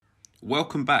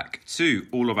Welcome back to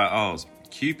All About Ours,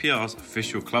 QPR's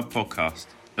official club podcast.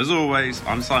 As always,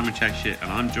 I'm Simon Cheshire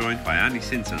and I'm joined by Andy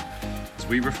Sinton as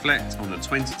we reflect on the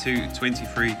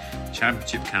 22-23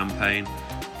 Championship campaign,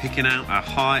 picking out our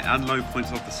high and low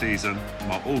points of the season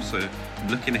while also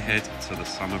looking ahead to the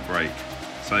summer break.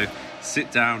 So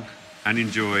sit down and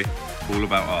enjoy All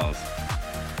About Ours.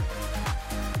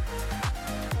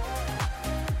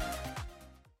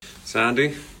 So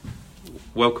Andy,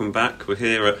 welcome back. We're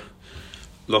here at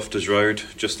Loftus Road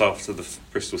just after the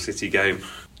Bristol City game.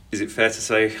 Is it fair to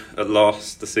say at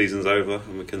last the season's over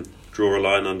and we can draw a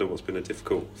line under what's been a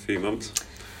difficult few months?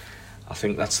 I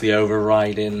think that's the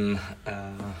overriding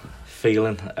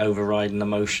feeling, overriding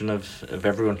emotion of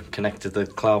everyone connected to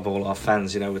the club, all our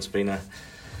fans. You know, it's been a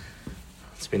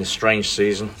strange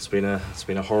season. It's been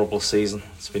a horrible season.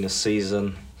 It's been a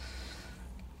season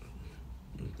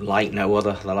like no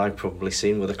other that I've probably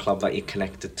seen with a club that you're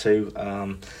connected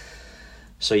to.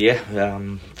 A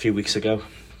few weeks ago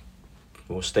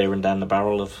we were staring down the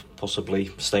barrel of possibly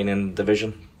staying in the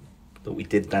division, but we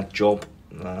did that job,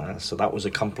 so that was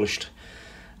accomplished.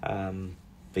 I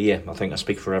think I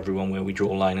speak for everyone where we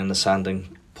draw a line in the sand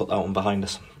and put that one behind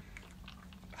us.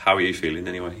 How are you feeling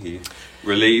anyway? Are you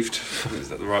relieved? Is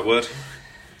that the right word?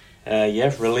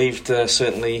 Relieved,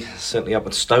 certainly up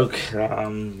at Stoke.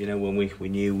 When we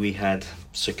knew we had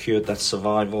secured that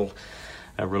survival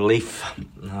relief,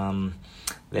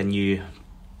 then you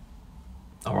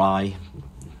or I,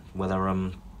 whether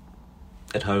I'm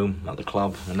at home, at the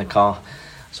club, in the car,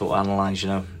 sort of analyse,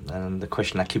 and the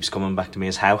question that keeps coming back to me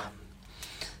is how.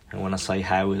 And when I say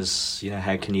how is,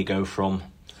 how can you go from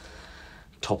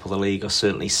top of the league or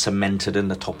certainly cemented in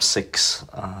the top six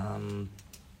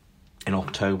in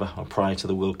October or prior to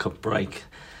the World Cup break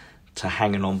to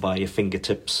hanging on by your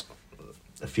fingertips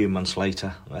a few months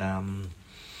later. I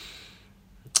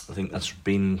think that's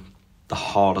been the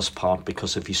hardest part,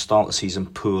 because if you start the season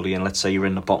poorly and let's say you're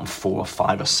in the bottom 4 or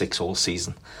 5 or 6 all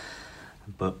season,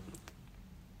 but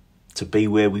to be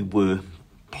where we were,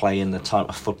 playing the type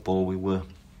of football we were,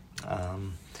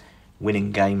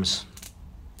 winning games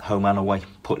home and away,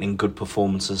 putting in good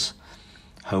performances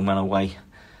home and away,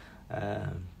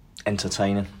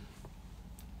 entertaining,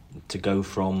 to go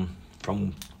from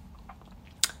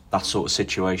that sort of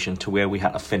situation to where we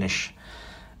had to finish,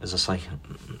 as I say,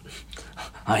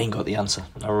 I ain't got the answer.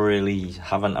 I really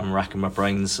haven't. I'm racking my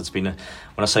brains. When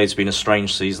I say it's been a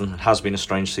strange season, it has been a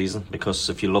strange season, because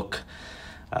if you look,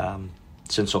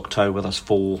 since October, there's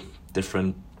 4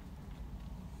 different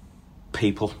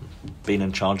people being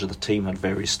in charge of the team at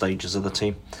various stages of the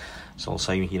team. So I'll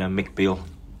say, Mick Beale,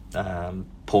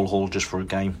 Paul Hall just for a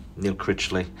game, Neil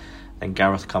Critchley, then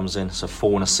Gareth comes in. So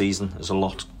 4 in a season is a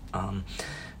lot.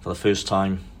 For the first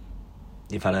time,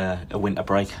 you've had a winter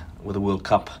break with a World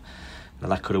Cup. Now,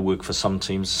 that could have worked for some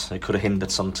teams. It could have hindered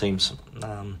some teams.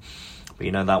 That's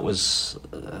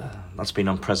been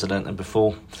unprecedented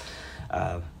before.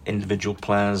 Individual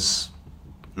players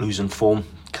losing form,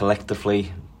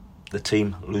 collectively the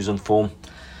team losing form,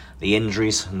 the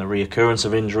injuries and the reoccurrence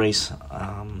of injuries.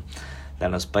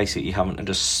 Then it's basically having to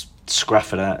just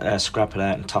scrap it out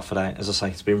and tough it out. As I say,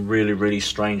 it's been really, really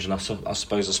strange, and I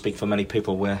suppose I speak for many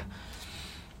people where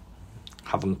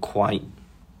haven't quite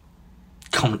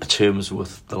come to terms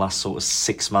with the last sort of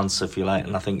 6 months, if you like,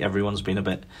 and I think everyone's been a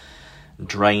bit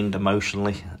drained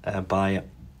emotionally by it.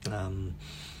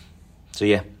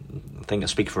 I think I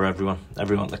speak for everyone at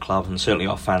the club, and certainly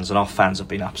our fans, and our fans have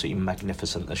been absolutely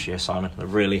magnificent this year, Simon. They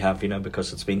really have,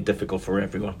 because it's been difficult for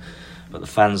everyone. But the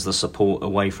fans, the support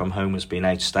away from home has been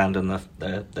outstanding.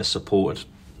 The support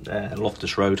at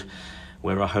Loftus Road,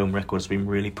 where our home record has been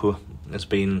really poor, has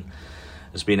been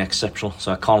exceptional.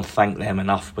 So I can't thank them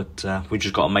enough, but we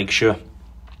just got to make sure,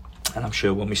 and I'm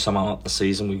sure when we sum up the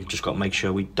season, we've just got to make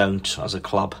sure we don't, as a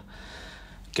club,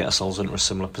 get ourselves into a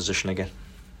similar position again.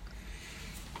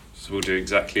 So we'll do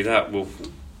exactly that. We'll,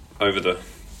 over the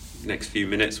next few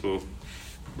minutes, we'll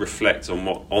reflect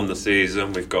on the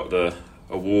season. We've got the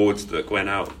awards that went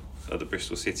out at the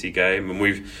Bristol City game, and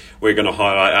we're going to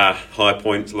highlight our high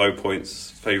points, low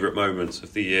points, favourite moments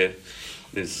of the year.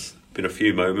 There's been a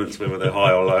few moments, whether they're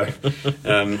high or low.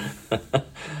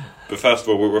 But first of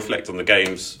all, we'll reflect on the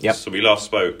games. Yep. So we last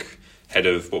spoke ahead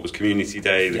of what was Community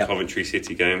Day, the Coventry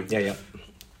City game. Yeah.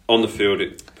 On the field,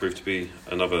 it proved to be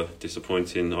another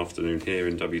disappointing afternoon here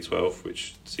in W12,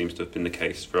 which seems to have been the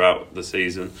case throughout the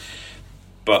season.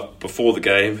 But before the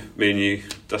game, me and you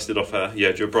dusted off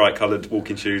your bright coloured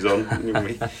walking shoes on.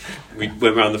 we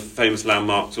went around the famous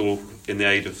landmarks, all in the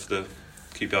aid of the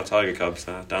QPR Tiger Cubs,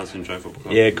 Down Syndrome Football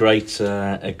Club. Yeah, great.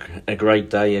 A great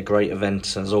day, a great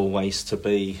event as always to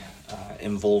be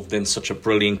involved in such a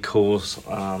brilliant cause,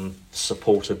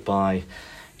 supported by,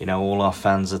 all our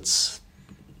fans. It's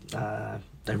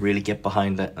they really get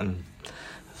behind it and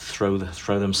throw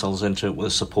themselves into it with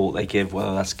the support they give,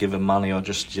 whether that's giving money or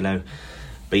just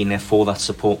being there for that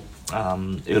support.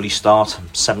 Early start,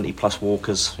 70 plus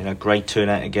walkers, great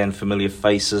turnout again, familiar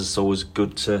faces. It's always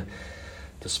good to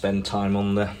spend time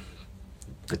on the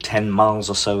 10 miles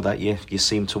or so that you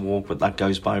seem to walk, but that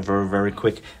goes by very, very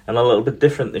quick. And a little bit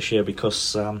different this year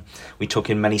because we took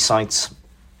in many sites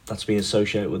that's been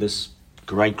associated with this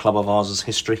great club of ours'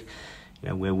 history,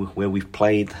 where we've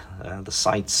played, the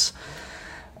sites,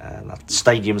 that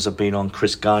stadiums have been on.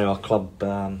 Chris Guy, our club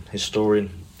historian,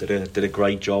 did a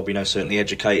great job, certainly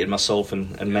educated myself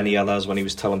and many others when he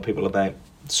was telling people about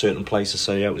certain places.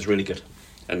 So yeah, it was really good.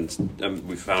 And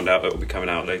we found out it will be coming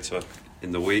out later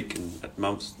in the week and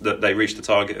months that they reached the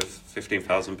target of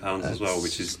 £15,000 as well,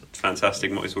 which is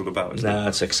fantastic. What it's all about.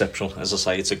 It's exceptional. As I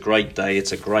say, it's a great day.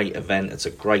 It's a great event. It's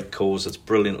a great cause. It's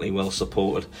brilliantly well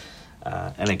supported.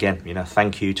 And again,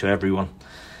 thank you to everyone,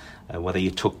 whether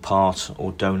you took part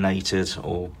or donated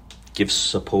or give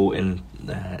support in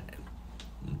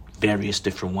various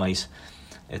different ways.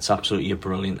 It's absolutely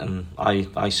brilliant, and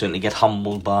I certainly get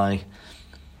humbled by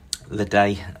the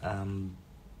day and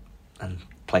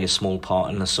play a small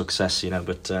part in the success,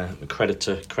 but credit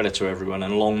to everyone,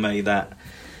 and long may that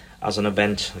as an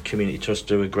event. The Community Trust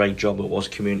do a great job. It was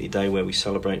Community Day where we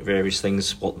celebrate various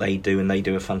things, what they do, and they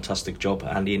do a fantastic job.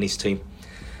 Andy and his team,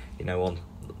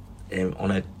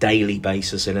 on a daily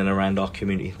basis in and around our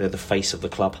community, they're the face of the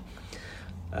club,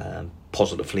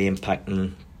 positively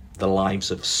impacting the lives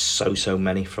of so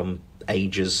many from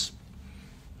ages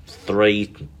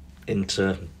 3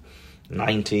 into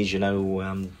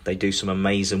 90s. They do some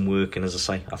amazing work, and as I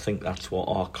say, I think that's what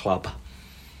our club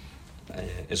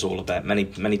is all about.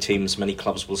 Many teams, many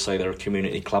clubs will say they're a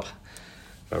community club,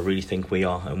 but I really think we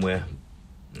are, and we're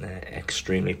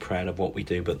extremely proud of what we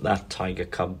do. But that Tiger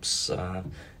Cubs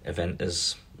event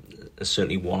is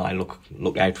certainly one I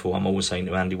look out for. I'm always saying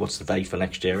to Andy, what's the day for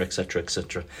next year, etc,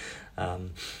 etc.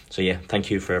 So yeah, thank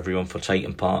you for everyone for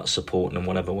taking part, supporting in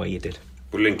whatever way you did.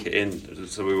 We'll link it in.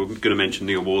 So we were going to mention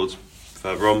the awards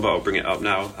further on, but I'll bring it up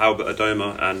now. Albert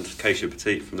Adoma and Keisha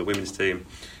Petit from the women's team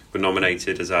were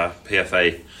nominated as our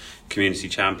PFA community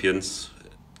champions.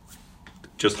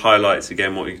 Just highlights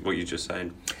again what you're just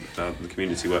saying about the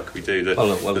community work we do,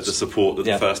 the support that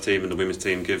the first team and the women's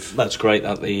team give. That's great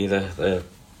that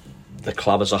the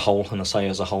club as a whole, and I say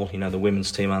as a whole, the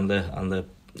women's team and the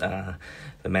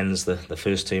men's, the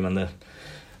first team and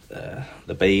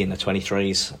the B and the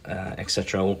 23s,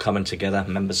 etc., all coming together,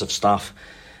 members of staff,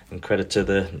 and credit to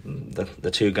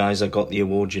the two guys that got the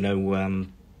award.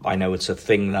 I know it's a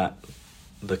thing that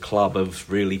the club have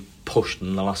really pushed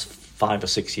in the last 5 or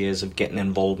 6 years of getting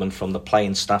involvement from the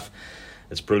playing staff.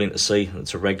 It's brilliant to see.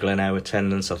 It's a regular now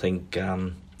attendance. I think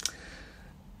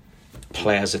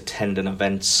players attending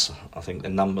events, I think the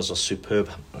numbers are superb,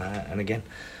 and again,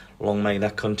 long may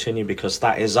that continue, because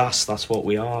that is us. That's what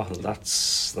we are.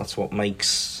 That's what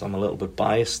makes. I'm a little bit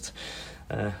biased,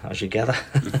 as you gather,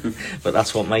 but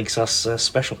that's what makes us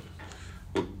special.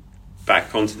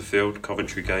 Back onto the field,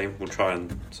 Coventry game. We'll try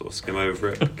and sort of skim over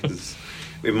it because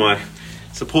with my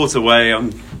support away,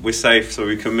 we're safe, so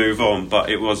we can move on. But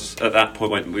it was at that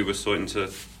point when we were starting to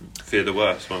fear the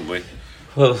worst, weren't we?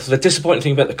 Well, the disappointing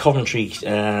thing about the Coventry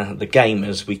the game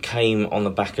is we came on the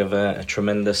back of a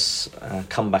tremendous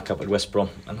comeback up at West Brom,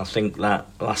 and I think that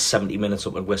last 70 minutes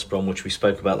up at West Brom, which we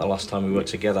spoke about the last time we were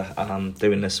together,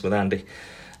 doing this with Andy,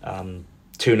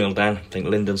 2-0 down. I think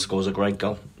Lyndon scores a great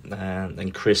goal,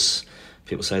 and Chris,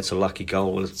 people say it's a lucky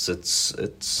goal. Well,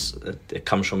 it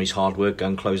comes from his hard work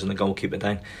and closing the goalkeeper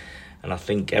down. And I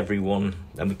think everyone,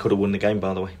 and we could have won the game,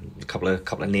 by the way. A couple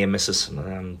of near misses.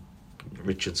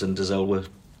 Richards and Dazelle were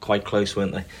quite close,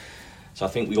 weren't they? So I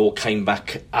think we all came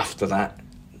back after that,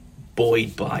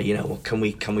 buoyed by, can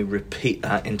we repeat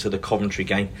that into the Coventry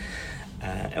game,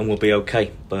 and we'll be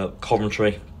okay. But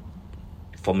Coventry,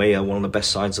 for me, are one of the best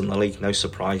sides in the league. No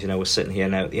surprise, we're sitting here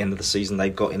now at the end of the season.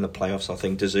 They've got in the playoffs, I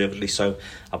think, deservedly so.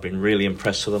 I've been really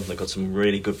impressed with them. They've got some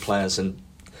really good players in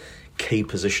key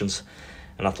positions,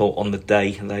 and I thought on the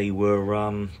day they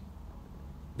were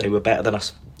better than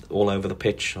us all over the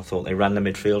pitch. I thought they ran the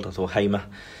midfield. I thought Hamer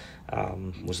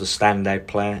was the standout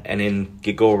player, and in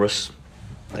Gigoris,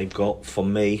 they've got, for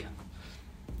me,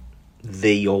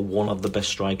 one of the best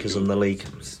strikers in the league.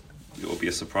 It will be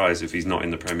a surprise if he's not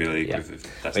in the Premier League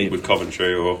with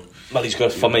Coventry or. Well,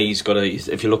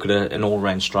 if you look at an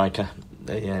all-round striker,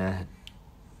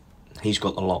 he's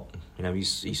got the lot.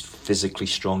 He's physically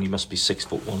strong. He must be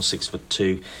 6'1",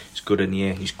 6'2". He's good in the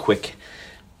air. He's quick.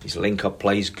 His link-up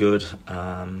play is good,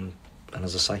 and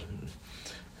as I say,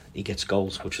 he gets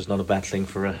goals, which is not a bad thing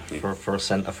for a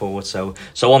centre forward. So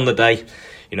on the day,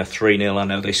 3-0. I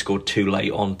know they scored too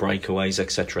late on breakaways,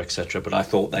 etc., etc. But I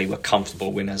thought they were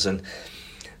comfortable winners. And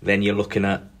then you're looking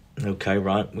at, okay,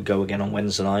 right, we go again on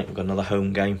Wednesday night. We've got another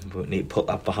home game. We need to put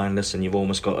that behind us, and you've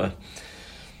almost got to.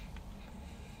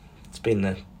 It's been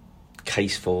the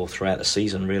case for throughout the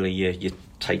season. Really, you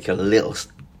take a little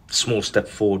small step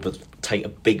forward, but take a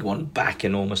big one back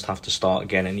and almost have to start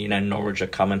again. And Norwich are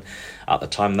coming. At the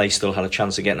time, they still had a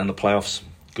chance of getting in the playoffs.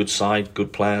 Good side,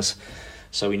 good players.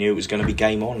 So we knew it was going to be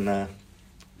game on. And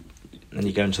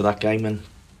you go into that game and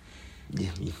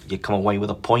you come away with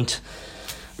a point.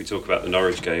 We talk about the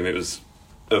Norwich game. It was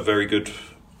a very good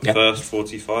first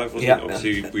 45, wasn't it?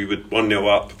 Obviously, we were 1-0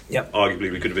 up. Yep.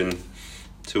 Arguably, we could have been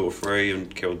 2 or 3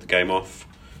 and killed the game off.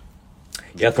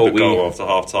 Yeah, I thought goal after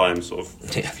half time sort of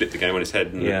flipped the game on its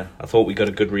head. I thought we got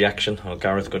a good reaction, or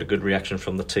Gareth got a good reaction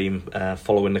from the team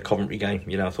following the Coventry game.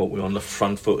 I thought we were on the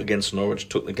front foot against Norwich,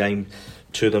 took the game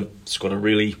to them. Scored a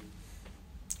really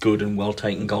good and well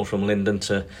taken goal from Linden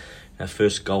to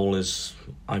first goal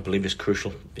I believe is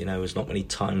crucial. There's not many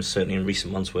times, certainly in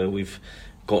recent months, where we've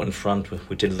got in front.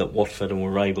 We did it at Watford and we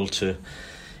were able to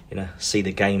see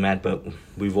the game out, but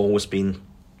we've always been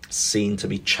seen to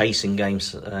be chasing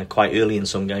games quite early in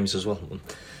some games as well,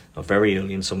 or very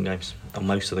early in some games, or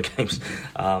most of the games.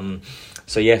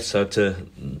 So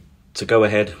to go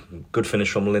ahead, good finish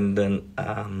from Linden,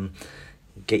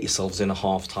 get yourselves in a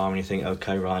half time and you think,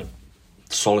 okay, right,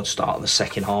 solid start of the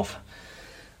second half,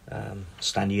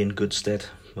 stand you in good stead.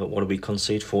 But what do we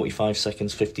concede? 45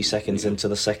 seconds, 50 seconds into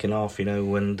the second half,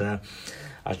 and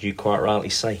as you quite rightly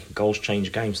say, goals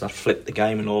change games. That flipped the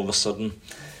game, and all of a sudden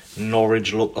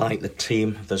Norwich look like the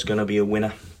team, if there's going to be a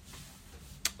winner,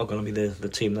 are going to be the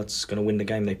team that's going to win the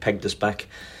game. They pegged us back,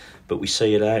 but we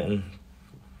see it out, and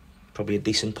probably a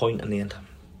decent point in the end.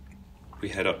 We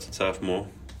head up to Turf Moor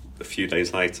a few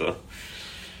days later.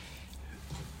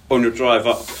 On your drive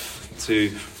up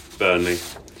to Burnley,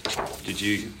 did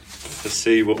you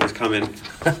foresee what was coming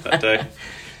that day?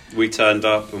 We turned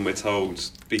up and we're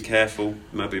told, be careful,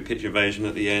 maybe a pitch invasion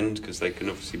at the end, because they can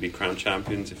obviously be crowned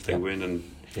champions if they win, and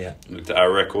looked at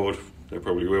our record, they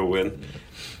probably will win.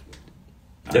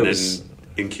 And then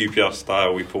in QPR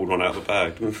style, we pulled one out of the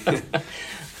bag.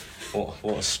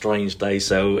 What a strange day.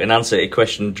 So in answer to your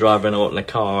question, driving out in the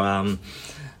car,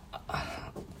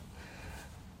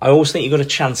 I always think you've got a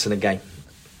chance in a game,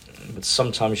 but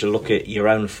sometimes you look at your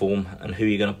own form and who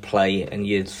you're going to play, and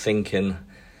you're thinking,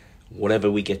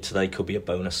 whatever we get today could be a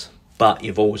bonus. But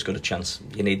you've always got a chance.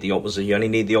 You need the opposition. You only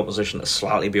need the opposition to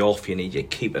slightly be off. You need your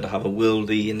keeper to have a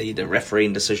worldie. You need a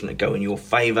refereeing decision to go in your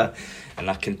favour, and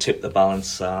that can tip the balance.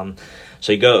 So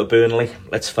you go to Burnley.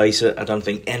 Let's face it, I don't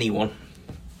think anyone,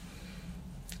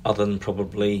 other than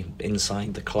probably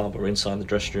inside the club or inside the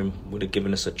dressing room, would have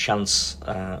given us a chance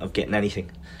of getting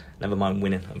anything. Never mind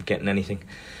winning, of getting anything.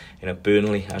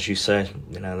 Burnley, as you said,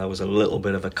 there was a little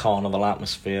bit of a carnival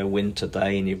atmosphere. Win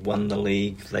today and you've won the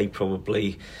league. They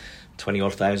probably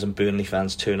 20-odd thousand Burnley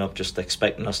fans turn up just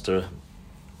expecting us to.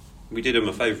 We did them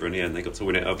a favour in the end. They got to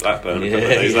win it at Blackburn a couple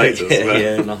of days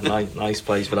later. Nice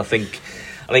place. But I think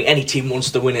any team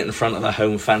wants to win it in front of their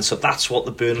home fans. So that's what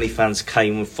the Burnley fans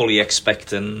came fully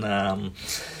expecting, and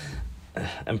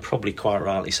probably quite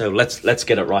rightly so. Let's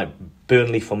get it right.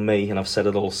 Burnley, for me, and I've said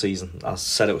it all season, I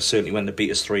said it was certainly when they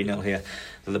beat us 3-0 here,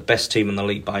 they're the best team in the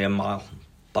league by a mile,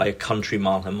 by a country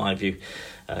mile in my view.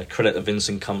 Credit to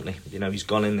Vincent Kompany. He's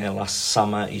gone in there last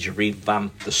summer, he's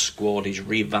revamped the squad, he's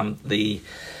revamped the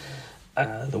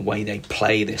way they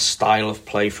play, their style of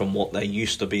play from what they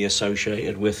used to be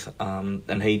associated with,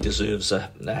 and he deserves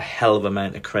a hell of a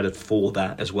amount of credit for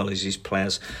that, as well as his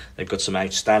players. They've got some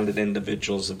outstanding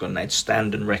individuals, they've got an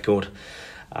outstanding record,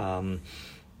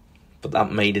 but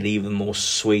that made it even more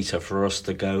sweeter for us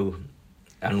to go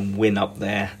and win up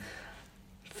there.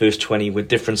 First 20 with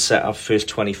different setup, first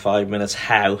 25 minutes,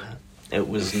 how it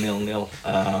was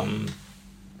 0-0.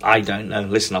 I don't know.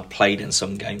 Listen, I've played in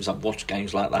some games, I've watched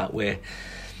games like that where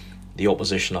the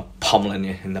opposition are pummeling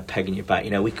you and they're pegging you back.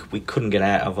 We couldn't get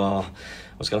out of our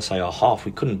half.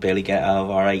 We couldn't barely get out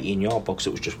of our 18-yard box. It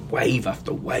was just wave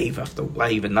after wave after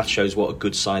wave, and that shows what a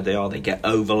good side they are. They get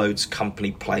overloads.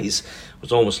 Kompany plays. It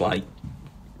was almost like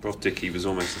Rob Dickie was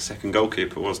almost the second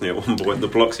goalkeeper, wasn't he, at one point? The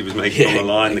blocks he was making on the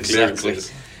line, exactly. The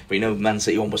clearances. But Man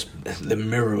City, almost the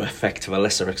mirror effect to a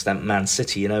lesser extent, Man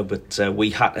City, but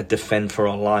we had to defend for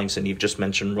our lives, and you've just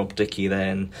mentioned Rob Dickie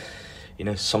there,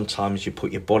 and sometimes you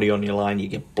put your body on your line, you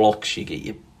get blocks, you get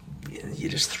your you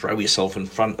just throw yourself in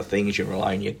front of things. You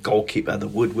rely on your goalkeeper, the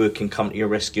woodwork can come to your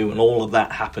rescue, and all of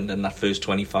that happened in that first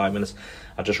 25 minutes.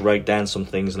 I just wrote down some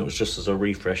things, and it was just as a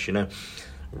refresh,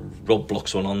 Rob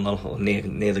blocks one on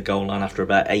near the goal line. After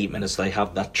about 8 minutes, they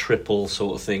have that triple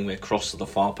sort of thing where cross to the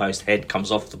far post, head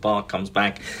comes off the bar, comes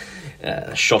back,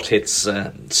 shot hits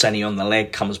Senny on the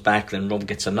leg, comes back, then Rob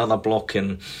gets another block,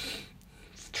 and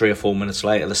 3 or 4 minutes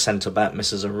later, the centre-back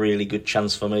misses a really good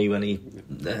chance for me when he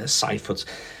side-foots.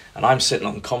 And I'm sitting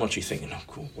on commentary thinking,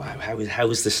 oh, wow, how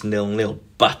is this 0-0?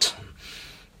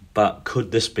 But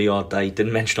could this be our day?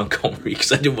 Didn't mention on commentary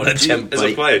because I didn't want to tempt. As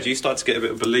a player, do you start to get a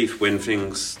bit of belief when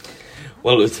things...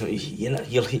 Well,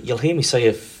 you'll hear me say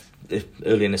if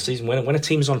early in the season, when a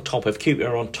team's on top, if QPR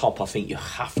are on top, I think you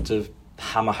have to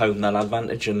hammer home that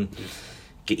advantage and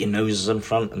get your noses in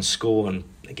front and score. And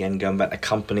again, going back to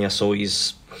Company, I saw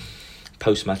his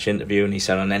post-match interview and he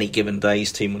said on any given day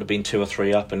his team would have been 2 or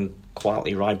 3 up and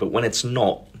quietly ride. But when it's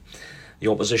not, the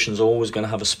opposition's always going to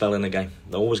have a spell in the game.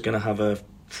 They're always going to have a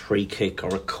free kick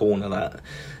or a corner, that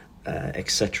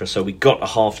etc. So we got a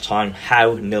half time.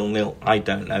 How 0-0, I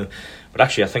don't know. But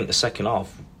actually I think the second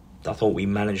half, I thought we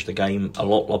managed the game a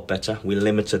lot better. We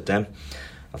limited them.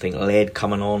 I think Laird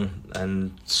coming on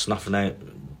and snuffing out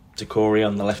Decoria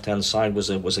on the left hand side was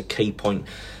a key point.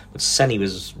 But Senny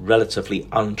was relatively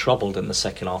untroubled in the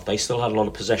second half. They still had a lot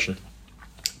of possession,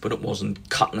 but it wasn't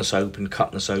cutting us open,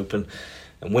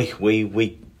 and we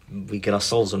get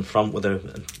ourselves in front with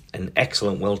an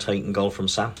excellent, well-taken goal from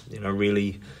Sam.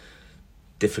 Really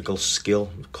difficult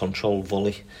skill, controlled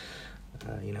volley,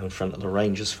 in front of the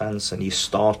Rangers fans. And you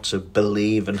start to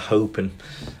believe and hope. And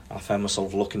I found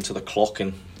myself looking to the clock,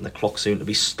 and the clock seemed to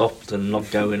be stopped and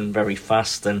not going very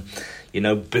fast. And,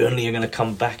 Burnley are going to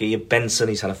come back here. Benson,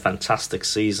 he's had a fantastic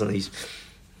season. He's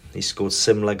scored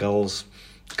similar goals,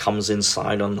 comes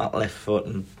inside on that left foot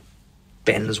and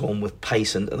bends one with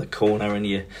pace into the corner, and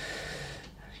you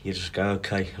just go,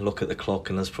 okay, look at the clock,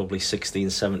 and there's probably 16,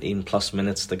 17 plus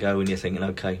minutes to go, and you're thinking,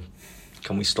 okay,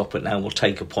 can we stop it now? We'll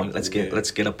take a point. Let's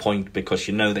get a point, because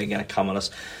they're going to come on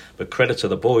us. But credit to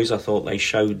the boys, I thought they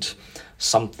showed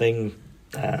something,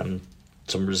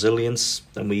 some resilience,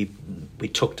 and we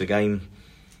took the game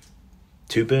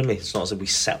to Burnley. It's not as if we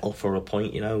settled for a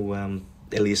point.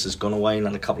 Ilias has gone away and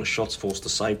had a couple of shots, forced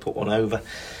aside, put one over,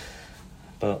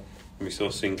 but we saw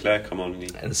Sinclair come on and he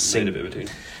made a bit of a tune.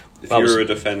 If you were a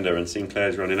defender and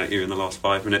Sinclair's running at you in the last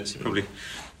 5 minutes, you're probably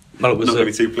not going to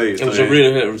be too pleased. It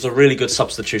was a really good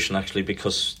substitution, actually,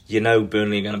 because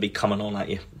Burnley are going to be coming on at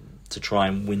you to try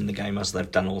and win the game as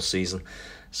they've done all season.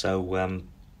 So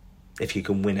if you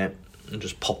can win it and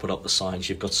just pop it up the sides,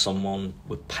 you've got someone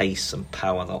with pace and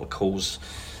power that'll cause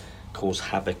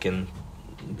havoc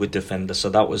with defenders. So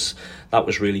that was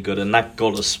really good, and that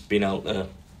got us being able to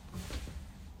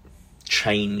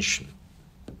change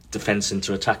defence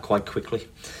into attack quite quickly,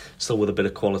 still with a bit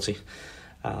of quality,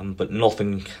 but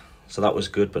nothing. So that was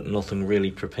good, but nothing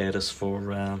really prepared us for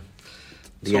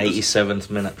the 87th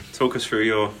minute. Talk us through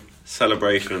your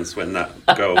celebrations when that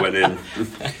goal went in,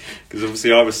 because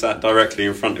obviously I was sat directly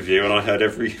in front of you and I heard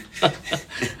every.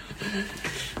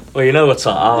 Well, you know what?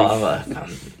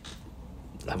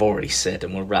 I've already said,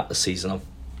 and we'll wrap the season up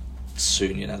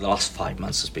soon. The last 5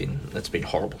 months it's been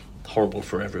horrible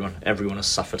for everyone. Everyone has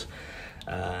suffered.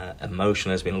 Emotion.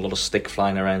 There's been a lot of stick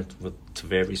flying around to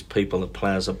various people. The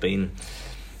players have been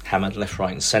hammered left,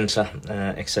 right, and centre,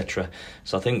 etc.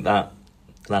 So I think that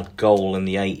goal in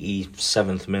the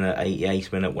 87th minute,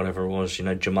 88th minute, whatever it was,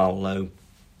 Jamal Lowe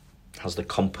has the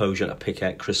composure to pick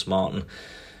out Chris Martin,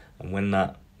 and when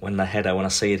the header, when I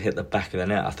see it hit the back of the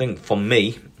net, I think for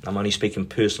me, I'm only speaking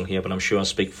personal here, but I'm sure I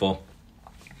speak for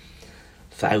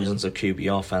thousands of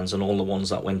QPR fans and all the ones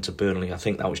that went to Burnley. I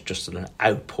think that was just an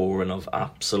outpouring of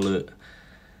absolute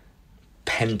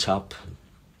pent-up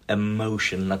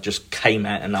emotion that just came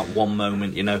out in that one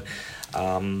moment.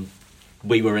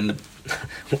 We were in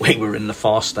the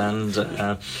far stand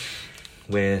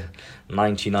where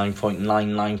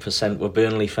 99.99% were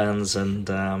Burnley fans, and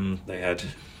they had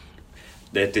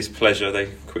their displeasure. They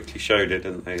quickly showed it,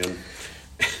 didn't they?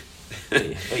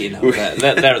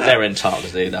 They're entitled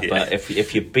to do that. Yeah. But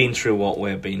if you've been through what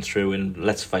we've been through, and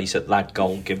let's face it, that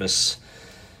goal give us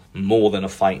more than a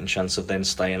fighting chance of then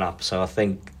staying up. So I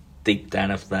think deep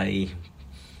down, if they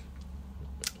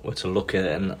were to look at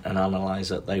it and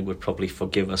analyse it, they would probably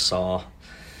forgive us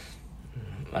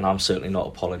and I'm certainly not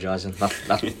apologising.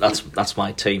 That's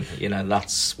my team.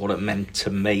 That's what it meant to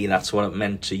me. That's what it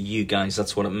meant to you guys.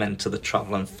 That's what it meant to the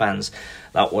travelling fans.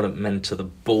 That's what it meant to the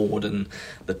board and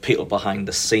the people behind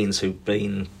the scenes who've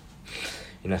been,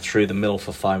 through the mill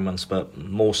for 5 months, but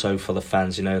more so for the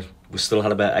fans. We still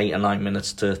had about 8 or 9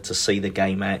 minutes to see the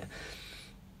game out,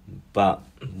 but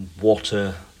what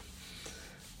a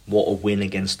win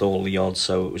against all the odds.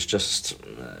 So it was just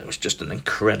an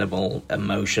incredible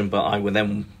emotion. But I would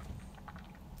then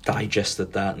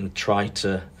digested that and tried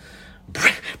to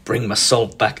bring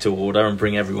myself back to order and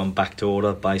bring everyone back to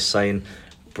order by saying,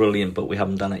 brilliant, but we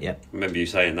haven't done it yet. Remember you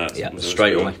saying that? Yeah,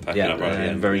 straight away.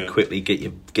 Very quickly get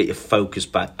your focus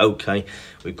back. Okay,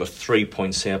 we've got 3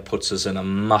 points here, puts us in a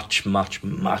much, much,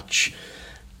 much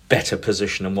better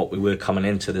position than what we were coming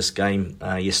into this game.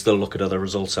 You still look at other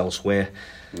results elsewhere,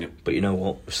 but you know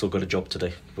what? We've still got a job to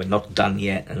do. We're not done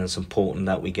yet, and it's important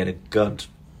that we get a good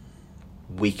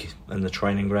week in the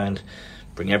training ground,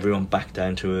 bring everyone back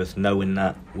down to earth, knowing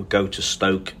that we'll go to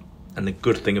Stoke. And the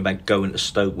good thing about going to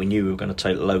Stoke, we knew we were going to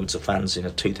take loads of fans,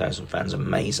 2,000 fans,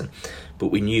 amazing. But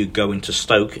we knew going to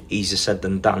Stoke, easier said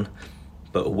than done,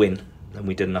 but a win, and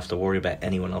we didn't have to worry about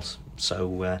anyone else.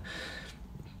 So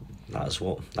that was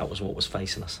what was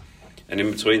facing us. And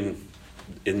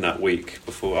in that week,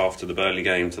 after the Burnley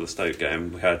game to the Stoke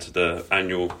game, we had the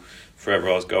annual Forever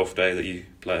Ours Golf Day that you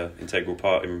play an integral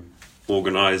part in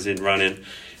organising, running,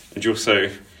 and you also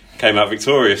came out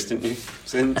victorious, didn't you?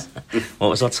 What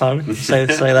was that, Simon? Say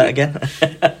that again.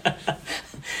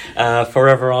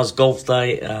 Forever Ours Golf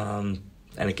Day, and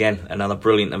again another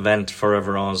brilliant event.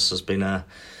 Forever Ours has been a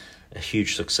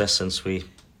huge success since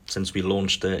we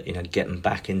launched it. Getting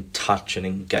back in touch and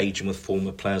engaging with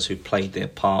former players who played their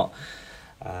part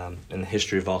in the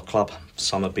history of our club.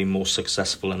 Some have been more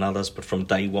successful than others, but from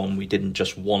day one we didn't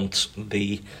just want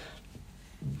the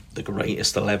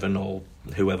greatest 11 or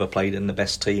whoever played in the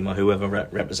best team or whoever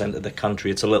represented the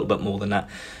country. It's a little bit more than that.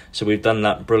 So we've done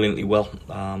that brilliantly well.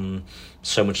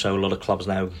 So much so a lot of clubs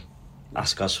now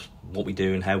ask us what we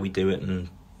do and how we do it and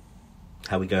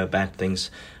how we go about things,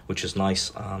 which is nice.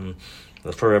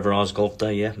 The Forever Ours Golf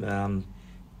Day,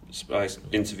 I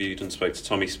interviewed and spoke to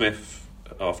Tommy Smith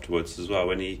afterwards as well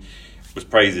when he was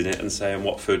praising it and saying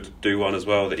Watford do one as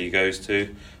well that he goes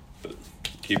to. But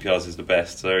QPR's is the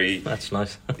best, so that's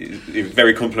nice. He's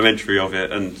very complimentary of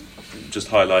it and just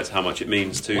highlights how much it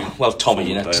means to. Well,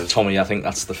 Tommy, I think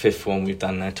that's the 5th one we've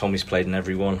done now. Tommy's played in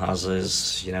every one, as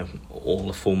is all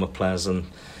the former players, and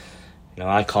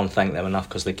I can't thank them enough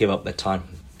because they give up their time.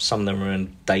 Some of them are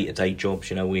in day-to-day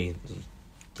jobs.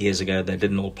 Years ago they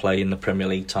didn't all play in the Premier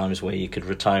League times where you could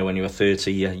retire when you were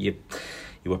 30. You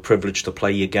were privileged to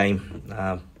play your game,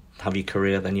 have your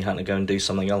career, then you had to go and do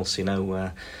something else.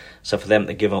 So for them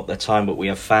to give up their time, but we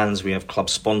have fans, we have club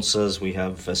sponsors, we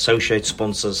have associate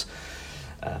sponsors,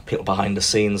 people behind the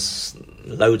scenes.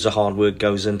 Loads of hard work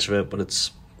goes into it, but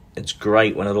it's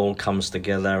great when it all comes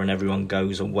together and everyone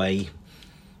goes away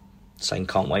saying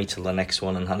can't wait till the next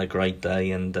one and had a great day.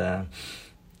 And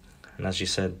as you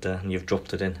said, you've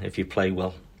dropped it in if you play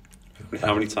well.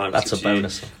 How many times? That's a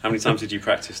bonus. How many times did you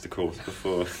practice the course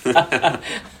before?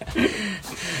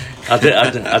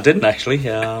 I didn't actually.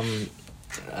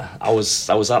 I was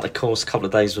at the course a couple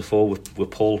of days before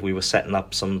with Paul. We were setting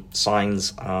up some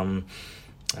signs, and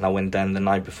I went down the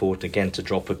night before to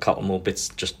drop a couple more bits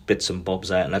and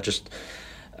bobs out. And I just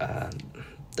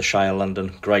the Shire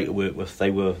London, great to work with.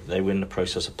 They were in the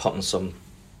process of putting some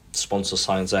sponsor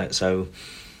signs out, so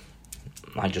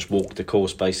I just walked the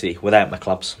course basically without my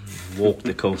clubs. Walked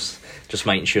the course, just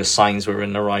making sure signs were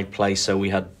in the right place, so we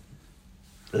had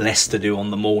less to do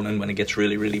on the morning when it gets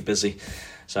really, really busy.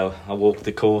 So I walked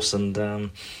the course, and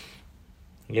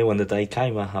when the day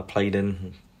came, I played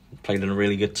in a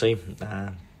really good team,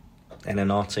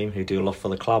 NNR team, who do a lot for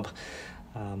the club.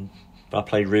 But I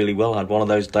played really well. I had one of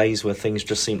those days where things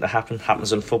just seem to happen.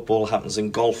 Happens in football, happens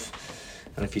in golf.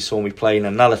 And if you saw me play in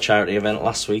another charity event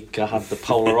last week, I had the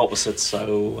polar opposite.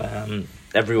 So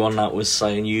everyone that was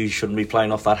saying you shouldn't be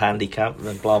playing off that handicap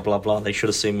and blah blah blah, they should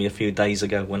have seen me a few days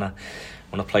ago when I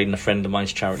played in a friend of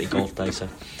mine's charity golf day.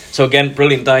 So again,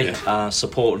 brilliant day.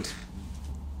 Supported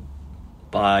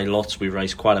by lots. We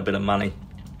raised quite a bit of money,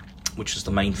 which is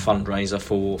the main fundraiser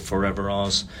for Forever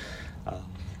Ours.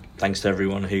 Thanks to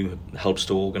everyone who helps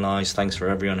to organise. Thanks for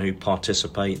everyone who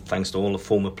participate. Thanks to all the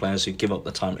former players who give up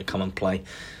the time to come and play.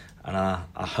 And I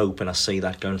hope and I see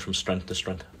that going from strength to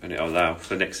strength. And it'll allow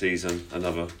for next season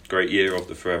another great year of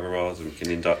the Forever Ours, and we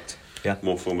can induct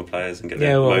more former players and get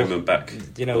their moment back.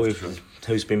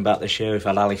 Who's been back this year? We've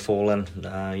had Ali Fallen,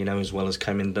 as well as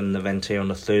came in and done an event here on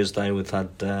the Thursday. We've had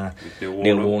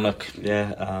Neil Warnock.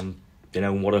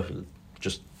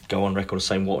 Just go on record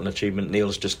saying what an achievement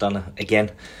Neil's just done again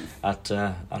at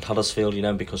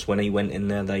Huddersfield. Because when he went in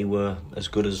there, they were as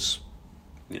good as.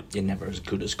 You're never as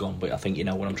good as gone, but I think you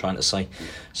know what I'm trying to say.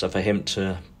 So for him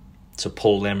to to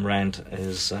pull them round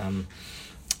is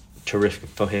terrific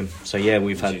for him. So yeah,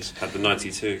 we've had the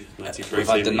 92, 93 we've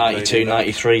team. had the 92,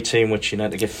 93 team, which to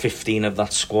get 15 of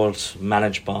that squad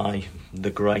managed by the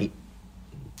great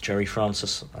Jerry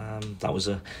Francis. That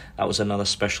was another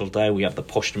special day. We have the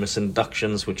posthumous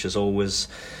inductions, which is always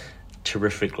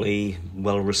terrifically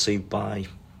well received by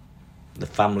the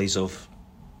families of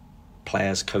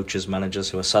players, coaches, managers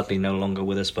who are sadly no longer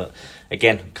with us. But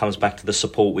again, it comes back to the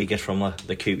support we get from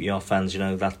the QPR fans.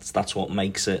 That's what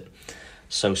makes it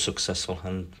so successful.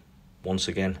 And once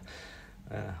again,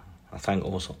 I thank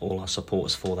all our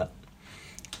supporters for that.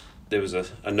 There was a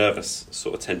nervous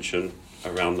sort of tension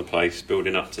around the place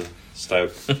building up to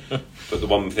Stoke. But the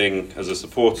one thing as a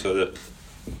supporter that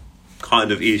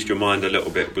kind of eased your mind a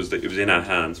little bit was that it was in our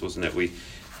hands, wasn't it? We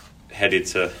headed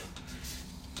to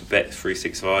Bet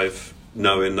 365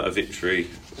 knowing that a victory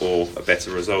or a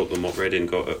better result than what Reading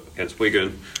got against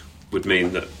Wigan would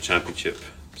mean that Championship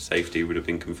safety would have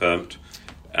been confirmed.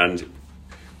 And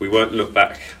we won't look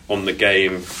back on the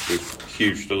game with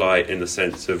huge delight in the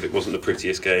sense of it wasn't the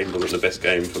prettiest game, wasn't the best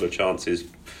game, full of chances.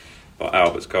 But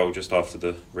Albert's goal just after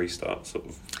the restart sort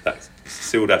of that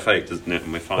sealed our fate, doesn't it?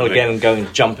 And we're finally... Well,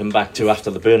 again, jumping back to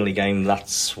after the Burnley game,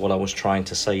 that's what I was trying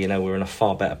to say. We're in a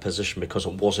far better position because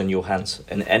it was in your hands.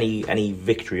 And any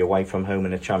victory away from home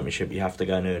in a Championship, you have to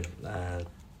go and earn.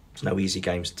 It's no easy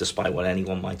games, despite what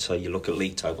anyone might say. You look at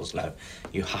league tables now,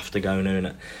 you have to go and earn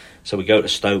it. So we go to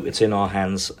Stoke. It's in our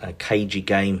hands. A cagey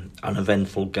game,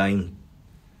 uneventful game,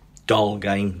 dull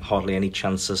game, hardly any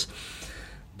chances.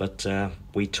 But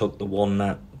we took the one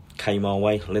that came our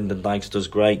way. Lyndon Dykes does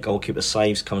great. Goalkeeper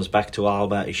saves, comes back to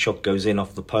Albert. His shot goes in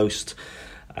off the post.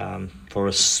 For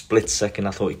a split second,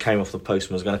 I thought he came off the post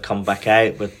and was going to come back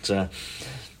out. But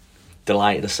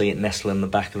delighted to see it nestle in the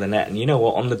back of the net. And you know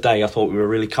what? On the day, I thought we were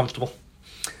really comfortable.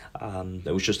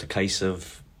 It was just a case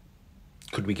of,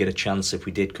 could we get a chance? If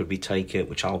we did, could we take it?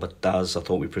 Which Albert does. I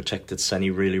thought we protected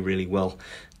Senny really, really well.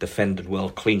 Defended well.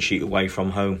 Clean sheet away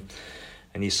from home.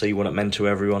 And you see what it meant to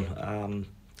everyone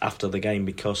after the game,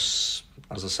 because,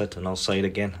 as I said, and I'll say it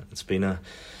again, it's been a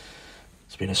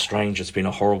strange, it's been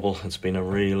a horrible, it's been a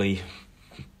really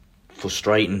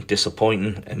frustrating,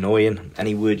 disappointing, annoying.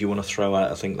 Any word you want to throw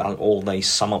out, I think that all they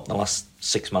sum up the last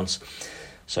 6 months.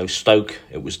 So Stoke,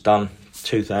 it was done.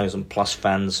 2,000 plus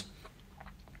fans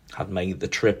had made the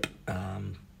trip.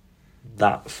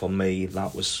 That for me,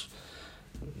 that was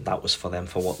for them,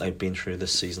 for what they've been through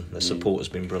this season. The support has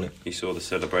been brilliant. You saw the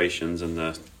celebrations and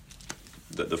that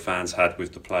the fans had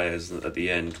with the players at the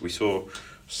end. We saw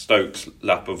Stoke's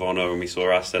lap of honour and we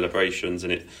saw our celebrations,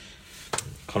 and it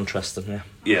contrasted.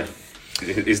 Yeah,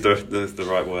 is the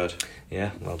right word.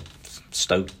 Yeah, well,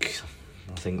 Stoke,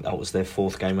 I think that was their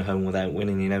 4th game at home without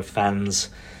winning. Fans,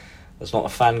 there's not a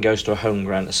fan goes to a home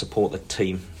ground to support the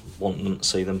team, want them to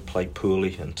see them play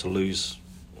poorly and to lose,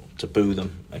 to boo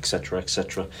them, etc.,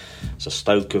 etc. So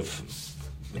Stoke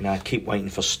I keep waiting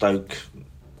for Stoke.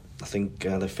 I think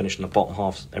they've finished in the bottom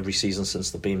half every season since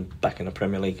they've been back in the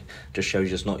Premier League. Just shows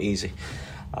you it's not easy.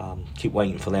 Keep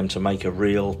waiting for them to make a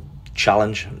real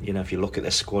challenge. If you look at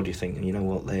their squad, you think, you know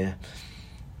what, they're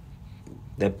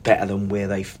better than where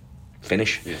they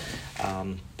finish. Yeah.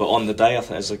 But on the day, I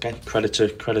think, as again, credit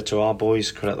to our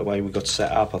boys, credit the way we got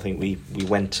set up. I think we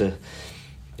went to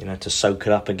soak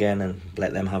it up again and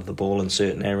let them have the ball in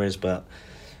certain areas, but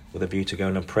with a view to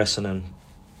going and pressing, and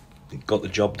got the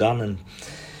job done. And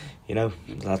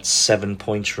that's 7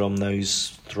 points from those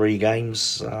 3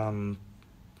 games. I'm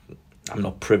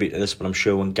not privy to this, but I'm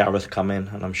sure when Gareth come in,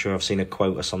 and I'm sure I've seen a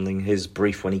quote or something, his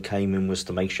brief when he came in was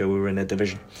to make sure we were in a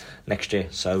division next year.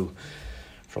 So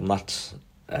from that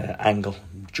angle,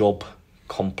 job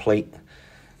complete.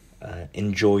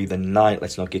 Enjoy the night.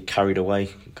 Let's not get carried away,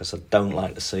 because I don't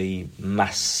like to see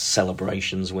mass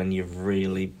celebrations when you've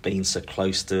really been so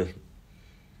close to,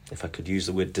 if I could use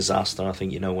the word disaster. I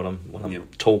think you know what I'm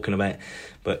talking about.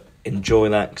 But enjoy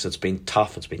that, because it's been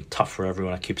tough. It's been tough for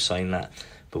everyone. I keep saying that,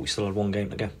 but we still had 1 game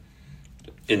to go.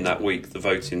 In that week, the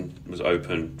voting was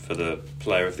open for the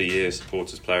Player of the Year,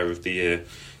 Supporters Player of the Year,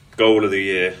 Goal of the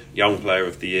Year, Young Player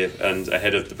of the Year, and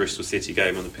ahead of the Bristol City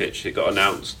game on the pitch, it got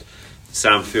announced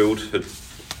Sam Field had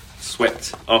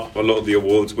swept up a lot of the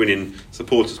awards, winning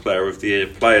Supporters Player of the Year,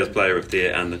 Players Player of the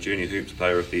Year, and the Junior Hoops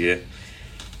Player of the Year.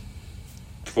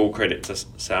 Full credit to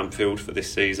Sam Field for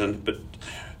this season, but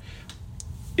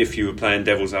if you were playing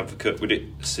devil's advocate, would it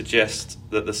suggest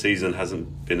that the season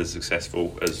hasn't been as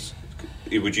successful as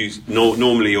it would use?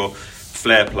 Normally your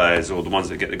flair players or the ones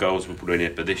that get the goals will put in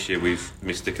it, but this year we've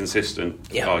missed a consistent,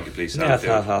 arguably Sam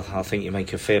Field. I think you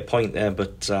make a fair point there,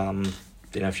 but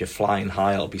if you're flying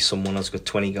high, it'll be someone who's got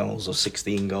 20 goals or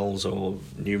 16 goals or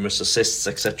numerous assists,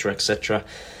 etc., etc.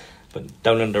 But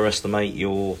don't underestimate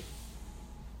your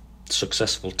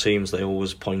successful teams. They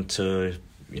always point to,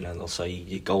 they'll say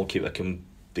your goalkeeper can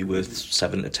be worth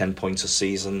 7 to 10 points a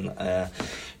season.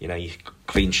 Your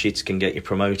clean sheets can get you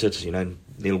promoted.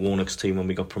 Neil Warnock's team when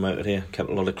we got promoted here kept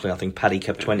a lot of clean. I think Paddy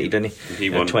kept 20, didn't he? He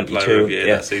won 22. Player of the Year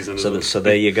that season. So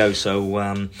there you go.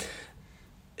 So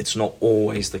it's not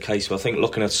always the case. But I think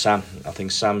looking at Sam, I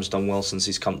think Sam's done well since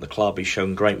he's come to the club. He's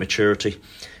shown great maturity.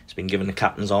 He's been given the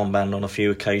captain's armband on a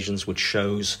few occasions, which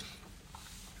shows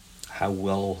how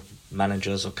well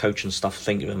managers or coaching staff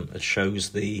think of him. It shows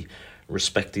the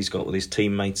respect he's got with his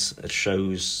teammates. It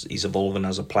shows he's evolving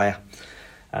as a player.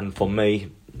 And for me,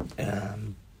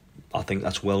 I think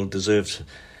that's well deserved.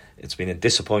 It's been a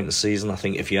disappointing season. I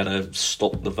think if you had to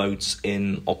stop the votes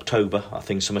in October, I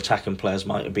think some attacking players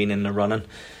might have been in the running.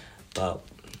 But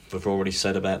we've already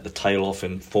said about the tail off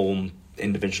in form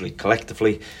individually,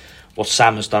 collectively. What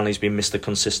Sam has done, he's been Mr.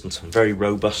 Consistent, very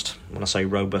robust. When I say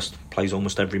robust, plays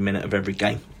almost every minute of every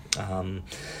game.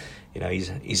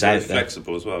 He's out there.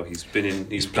 Flexible as well. He's played in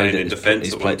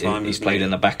defence at one time. He's played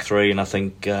in the back three, and I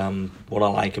think what I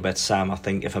like about Sam, I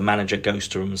think if a manager goes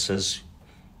to him and says,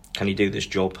 "Can you do this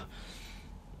job?"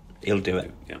 he'll do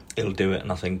it. Yeah. He'll do it,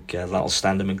 and I think that'll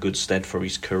stand him in good stead for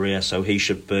his career. So he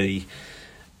should be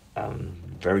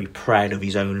very proud of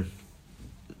his own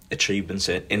achievements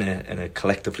in a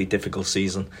collectively difficult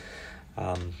season.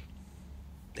 And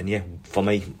yeah, for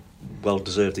me, well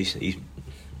deserved.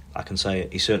 I can say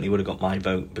it, he certainly would have got my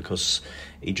vote because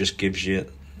he just gives you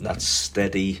that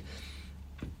steady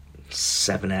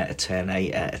 7 out of 10,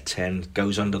 8 out of 10,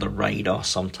 goes under the radar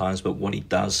sometimes, but what he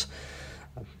does.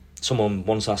 Someone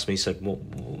once asked me, said,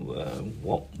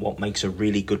 what makes a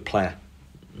really good player?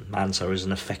 My answer is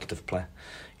an effective player.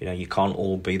 You can't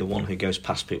all be the one who goes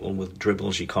past people with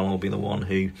dribbles. You can't all be the one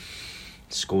who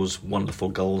scores wonderful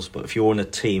goals. But if you're in a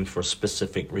team for a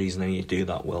specific reason and you do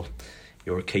that well,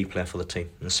 you're a key player for the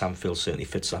team. And Sam Field certainly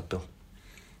fits that bill.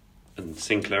 And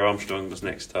Sinclair Armstrong was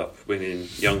next up, winning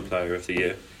Young Player of the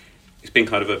Year. It's been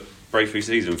kind of a breakthrough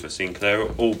season for Sinclair,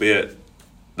 albeit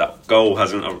that goal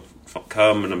hasn't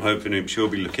come, and I'm sure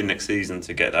he'll be looking next season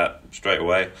to get that straight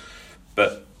away.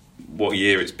 But what a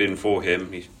year it's been for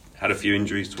him. He had a few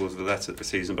injuries towards the latter of the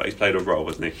season, but he's played a role,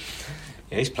 hasn't he?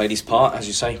 Yeah, he's played his part, as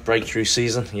you say, breakthrough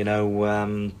season.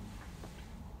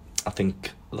 I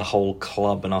think the whole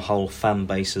club and our whole fan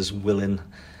base is willing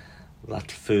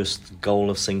that first goal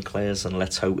of Sinclair's, and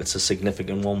let's hope it's a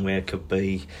significant one where it could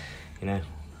be,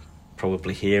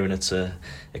 probably here, and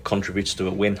it contributes to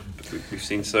a win. We've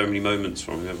seen so many moments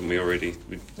from him, haven't we, already?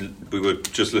 We were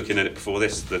just looking at it before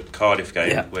this, the Cardiff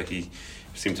game, where he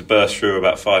seemed to burst through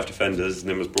about 5 defenders and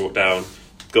then was brought down,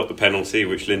 got the penalty,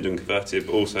 which Lyndon converted,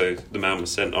 but also the man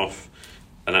was sent off,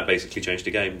 and that basically changed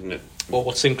the game, didn't it? Well,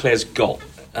 what Sinclair's got,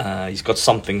 he's got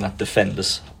something that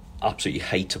defenders absolutely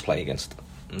hate to play against,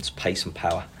 and it's pace and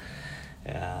power.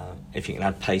 If you can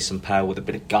add pace and power with a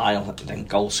bit of guile, then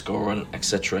goal scoring,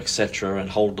 etc., and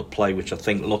hold the play, which I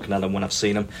think, looking at him when I've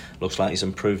seen him, looks like he's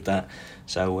improved that.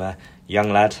 So,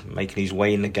 young lad, making his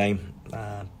way in the game,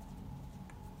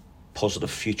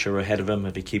 positive future ahead of him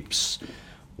if he keeps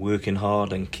working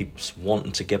hard and keeps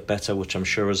wanting to get better, which I'm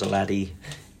sure as a lad he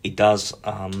does.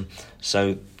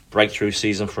 So, breakthrough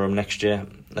season for him next year.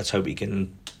 Let's hope he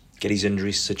can get his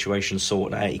injury situation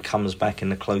sorted out. He comes back in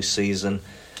the close season,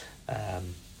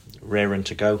 raring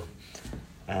to go,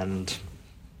 and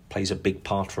plays a big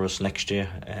part for us next year.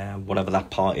 Whatever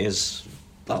that part is,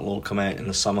 that'll all come out in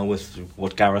the summer with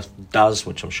what Gareth does,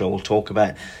 which I'm sure we'll talk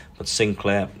about. But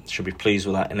Sinclair should be pleased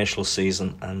with that initial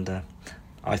season, and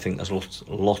I think there's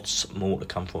lots more to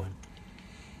come for him.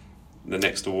 The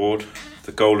next award,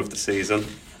 the goal of the season.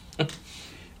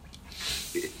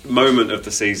 Moment of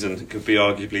the season could be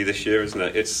arguably this year, isn't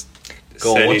it?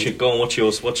 What's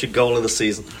yours? What's your goal of the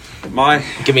season?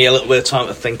 Give me a little bit of time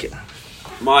to think it.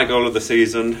 My goal of the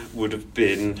season would have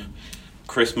been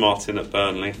Chris Martin at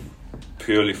Burnley,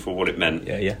 purely for what it meant.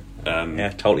 Yeah,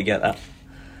 totally get that.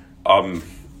 I'm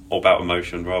all about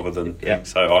emotion rather than... Yeah.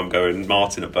 So I'm going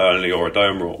Martin at Burnley or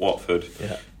Adoma at Watford.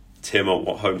 Yeah. Tim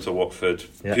at home to Watford,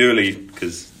 purely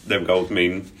because them goals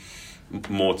mean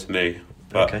more to me.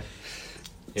 But okay.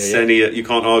 Senny, you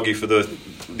can't argue for the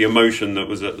emotion that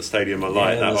was at the Stadium of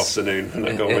Light that afternoon when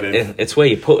that goal went in. It's where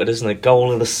you put it, isn't it?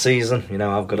 Goal of the season.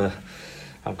 I've got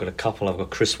a couple. I've got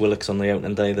Chris Willicks on the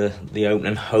opening day, the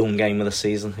opening home game of the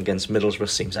season against Middlesbrough.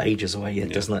 Seems ages away yet,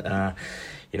 doesn't it?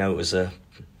 It was a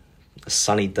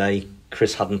sunny day.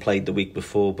 Chris hadn't played the week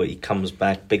before, but he comes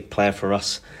back, big player for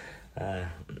us.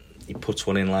 he puts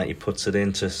one in like he puts it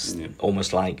in to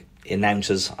almost like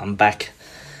announces I'm back.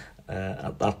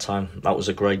 At that time, that was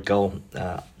a great goal.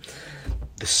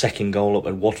 The second goal up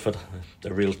at Watford,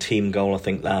 a real team goal. I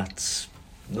think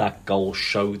that goal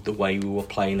showed the way we were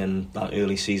playing in that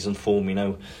early season form. You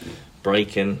know,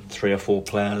 breaking 3 or 4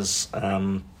 players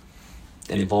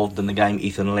involved in the game.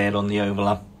 Ethan Laird on the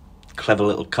overlap, clever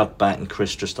little cutback, and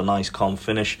Chris just a nice calm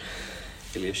finish.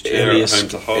 Ilias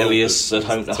at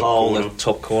home to Hull, the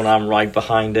top corner. I'm right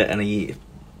behind it, and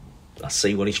I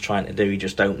see what he's trying to do. He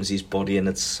just opens his body, and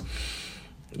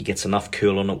he gets enough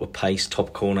curling up with pace.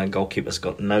 Top corner, goalkeeper's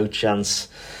got no chance.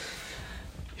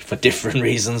 For different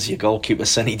reasons, your goalkeeper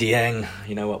Senny Dieng,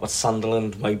 you know, up at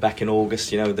Sunderland way back in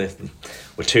August, you know,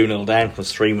 we're 2-0 down. It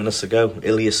was 3 minutes ago.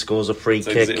 Ilias scores a free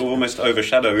kick. Does it almost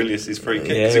overshadow Ilias' free kick?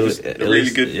 Yeah, it was a really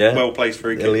good, well-placed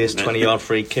free kick. Ilias 20-yard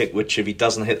free kick, which if he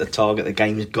doesn't hit the target, the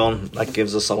game's gone. That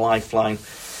gives us a lifeline.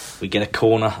 We get a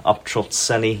corner, up trots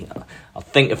Senny. I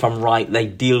think if I'm right, they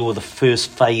deal with the first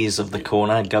phase of the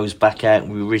corner, it goes back out,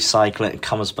 we recycle it, it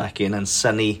comes back in, and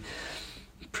Senny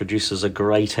produces a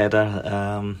great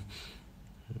header,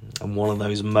 and one of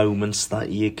those moments that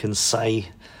you can say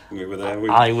we were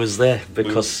there. I was there,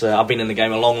 because I've been in the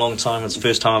game a long time. It's the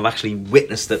first time I've actually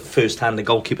witnessed it firsthand, the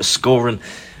goalkeeper scoring.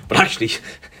 But actually,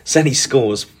 Senny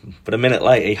scores, but a minute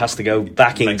later he has to go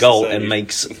back in goal and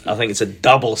makes, I think it's a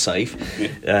double save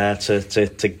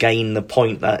to gain the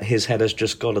point that his header's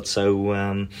just got it.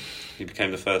 So he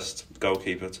became the first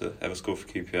goalkeeper to ever score for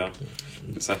QPR.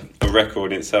 It's a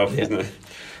record in itself, isn't it?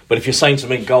 But if you're saying to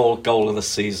me goal of the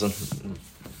season,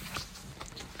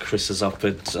 Chris is up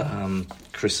at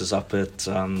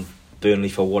Burnley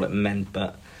for what it meant,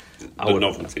 but the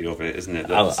novelty of it, isn't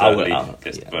it?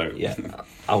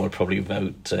 I would probably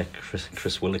vote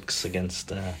Chris Willicks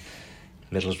against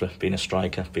Middlesbrough, being a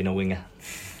striker, being a winger.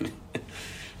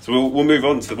 So we'll move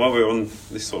on to, while we're on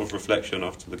this sort of reflection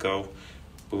after the goal,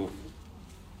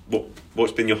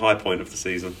 what's been your high point of the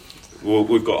season?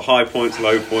 We've got high points,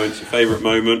 low points, your favourite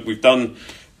moment. We've done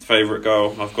favourite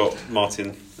goal. I've got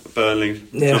Martin Burnley.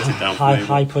 Yeah,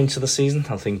 high points of the season.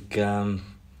 I think,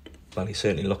 he's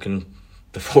certainly looking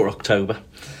before October.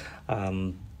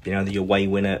 The away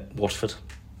win at Watford.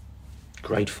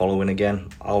 Great following again.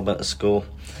 Albert to score.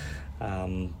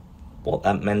 What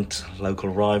that meant, local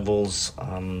rivals.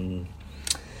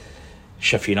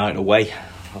 Sheffield United away.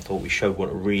 I thought we showed what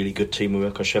a really good team we were,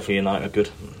 because Sheffield United are good.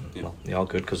 Yeah. Well, they are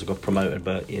good because they got promoted,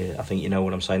 but yeah, I think you know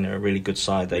what I'm saying. They're a really good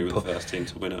side. They were the first team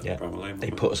to win it. Yeah,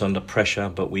 they put us under pressure,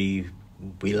 but we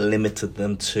limited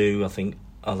them to, I think,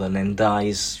 other than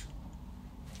Ndai's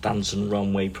dance and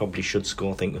run where he probably should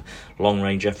score. I think long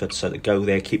range effort, so to go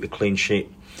there, keep a clean sheet.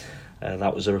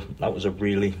 That was a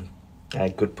really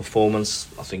good performance.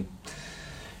 I think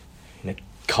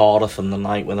Cardiff and the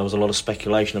night when there was a lot of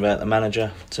speculation about the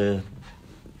manager to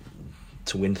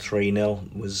win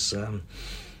 3-0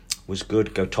 was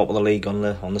good. Go top of the league on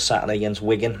the Saturday against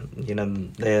Wigan. You know,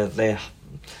 they're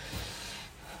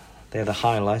the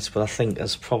highlights, but I think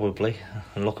there's probably,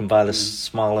 and looking by the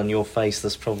smile on your face,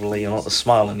 there's probably not the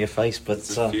smile on your face, but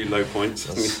there's a few low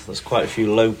points. There's quite a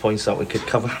few low points that we could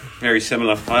cover. Very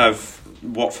similar. I have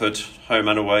Watford home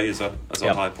and away as a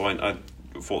high point. I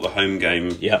thought the home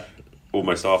game. Yeah.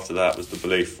 Almost after that was the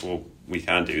belief, well, we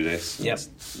can do this. Yep.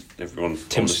 Everyone's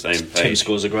on the same page. Tim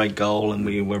scores a great goal, and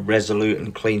we were resolute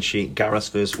and clean sheet. Gareth's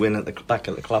first win back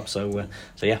at the club, so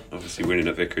yeah. Obviously, winning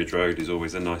at Vicarage Road is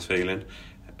always a nice feeling.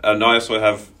 And I also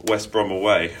have West Brom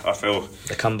away. I feel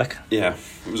the comeback. Yeah,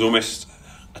 it was almost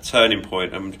a turning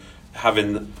point, and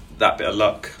having that bit of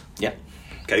luck. Yeah.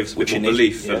 Gave us a bit more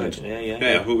belief.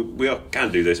 Yeah. We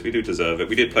can do this. We do deserve it.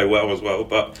 We did play well as well,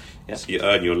 but so you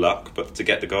earn your luck. But to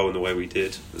get the goal in the way we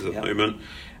did was a moment,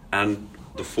 and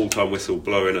the full-time whistle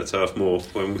blowing at Turf Moor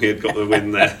when we had got the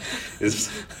win there is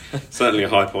certainly a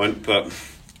high point. But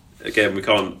again, we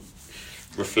can't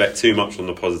reflect too much on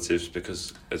the positives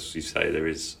because, as you say, there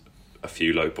is a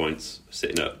few low points.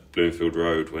 Sitting at Bloomfield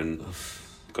Road when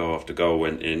goal after goal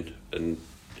went in, and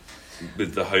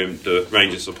with the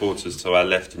Rangers supporters to our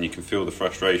left, and you can feel the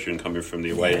frustration coming from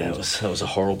the away end. It was a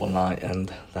horrible night,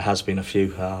 and there has been a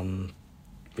few.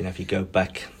 If you go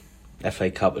back,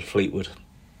 FA Cup at Fleetwood,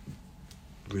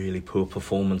 really poor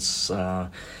performance.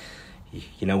 You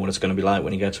know what it's going to be like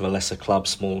when you go to a lesser club,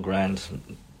 small ground,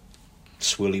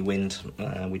 swirly wind.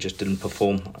 We just didn't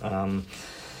perform.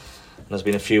 There's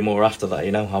been a few more after that,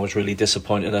 I was really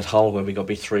disappointed at Hull when we got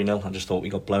beat 3-0. I just thought we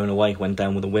got blown away, went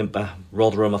down with a whimper.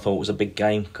 Rotherham I thought was a big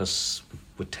game because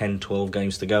with 10, 12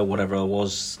 games to go, whatever it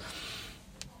was,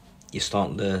 you're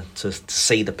starting to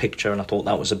see the picture, and I thought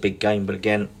that was a big game. But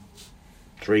again,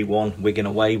 3-1. Wigan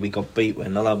away, we got beat with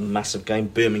another massive game.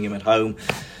 Birmingham at home.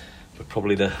 But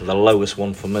probably the lowest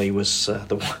one for me was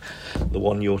the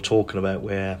one you're talking about,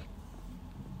 where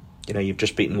you've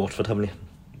just beaten Watford, haven't you?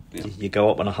 Yeah. You go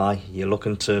up on a high. You're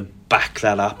looking to back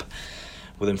that up.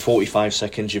 Within 45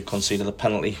 seconds, you've conceded a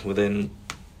penalty. Within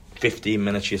 15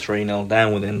 minutes, you're 3-0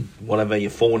 down. Within whatever,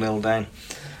 you're 4-0 down.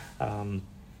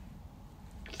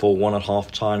 4-1 at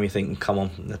half time. You're thinking, come on,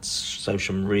 let's show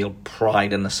some real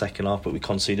pride in the second half. But we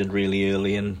conceded really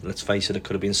early, and let's face it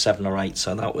could have been 7 or 8.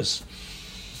 So that was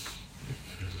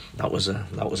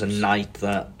a night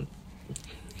that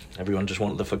everyone just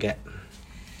wanted to forget.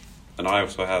 And I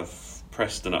also have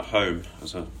Preston at home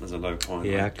as a low point.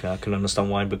 Yeah, I can understand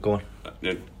why, but go on.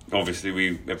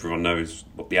 Obviously, everyone knows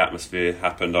what the atmosphere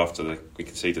happened after we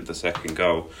conceded the second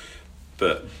goal.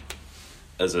 But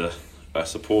as a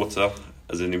supporter,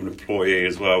 as an employee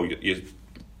as well,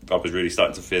 I was really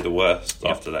starting to fear the worst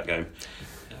after that game.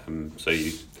 So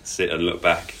you sit and look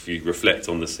back, if you reflect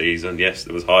on the season, yes,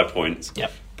 there was high points,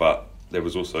 but there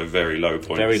was also very low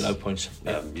points. Very low points.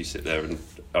 You sit there and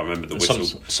I remember the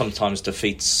whistle. Sometimes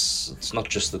defeats, it's not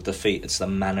just the defeat, it's the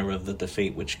manner of the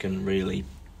defeat which can really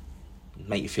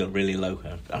make you feel really low.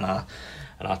 And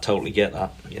I totally get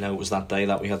that. It was that day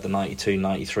that we had the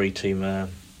 92-93 team,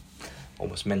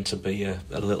 almost meant to be a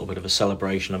little bit of a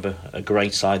celebration of a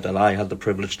great side that I had the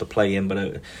privilege to play in,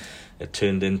 but it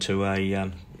turned into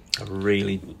a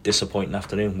really disappointing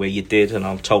afternoon where you did, and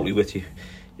I'm totally with you.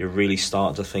 You really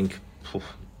start to think,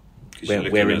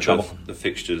 we're in trouble. The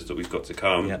fixtures that we've got to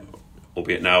come,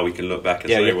 albeit now we can look back and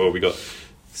say, well, we got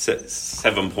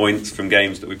 7 points from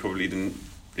games that we probably didn't,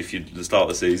 if you the start of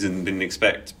the season, didn't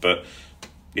expect. But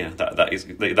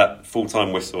that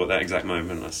full-time whistle at that exact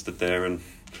moment, I stood there and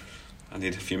I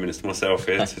need a few minutes to myself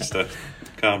here just to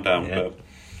calm down. But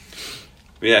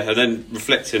and then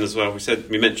reflecting as well,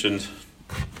 we mentioned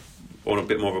on a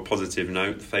bit more of a positive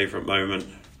note, the favourite moment.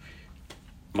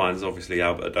 Mine's obviously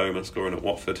Albert Adoma scoring at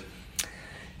Watford.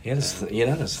 Yeah,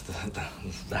 there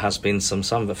has been some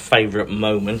of the favourite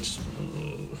moments.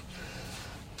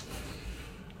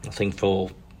 I think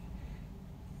for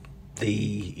the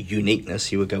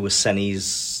uniqueness, you would go with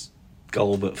Senny's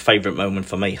goal, but favourite moment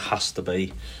for me has to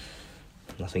be,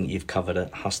 I think you've covered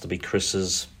it, has to be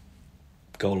Chris's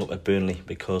goal up at Burnley,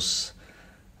 because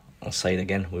I'll say it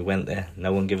again, we went there,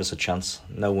 no one gave us a chance,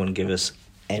 no one gave us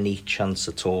any chance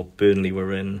at all. Burnley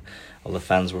were in, all the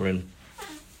fans were in,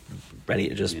 ready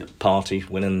to just party,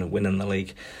 winning the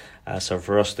league. So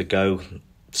for us to go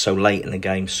so late in the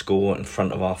game, score in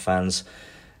front of our fans,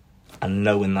 and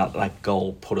knowing that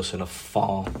goal put us in a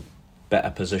far better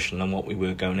position than what we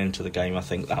were going into the game, I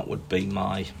think that would be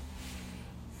my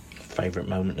favourite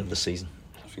moment of the season.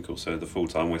 I think also the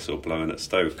full-time whistle blowing at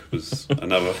Stoke was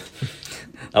another.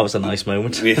 That was a nice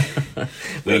moment.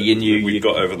 Where you knew we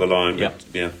got over the line.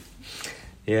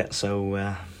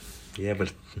 So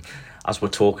but as we're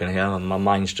talking here, my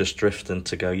mind's just drifting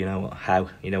to go,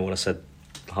 what I said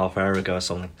half hour ago or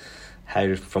something,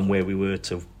 how from where we were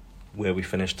to where we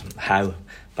finished, how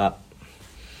that.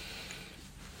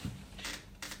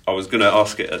 I was going to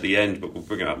ask it at the end, but we'll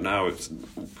bring it up now.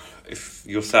 If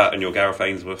you're sat and you're Gareth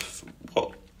Ainsworth,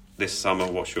 this summer,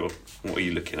 what are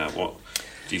you looking at? What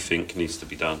do you think needs to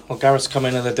be done? Well, Gareth's come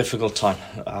in at a difficult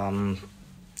time.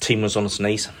 Team was on its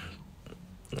knees.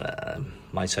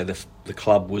 Might say the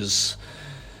club was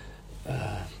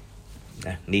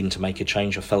needing to make a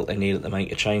change. I felt they needed to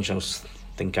make a change. I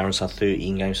think Gareth's had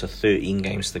 13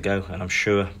 games to go, and I'm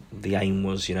sure the aim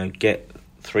was, get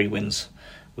 3 wins,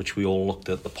 which we all looked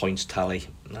at the points tally,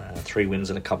 3 wins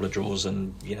and a couple of draws,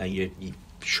 and you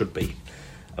should be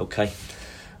okay.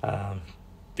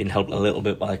 Been helped a little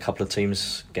bit by a couple of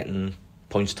teams getting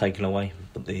points taken away,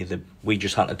 but we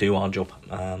just had to do our job,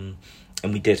 and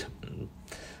we did.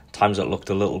 Times that looked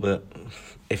a little bit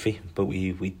iffy, but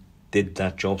we did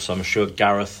that job. So I'm sure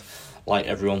Gareth, like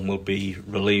everyone, will be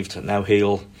relieved. Now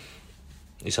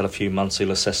he's had a few months,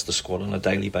 he'll assess the squad on a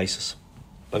daily basis,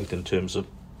 both in terms of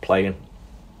playing,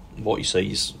 what he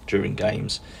sees during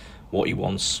games, what he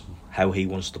wants, how he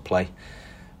wants to play.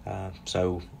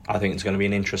 So I think it's going to be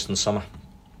an interesting summer.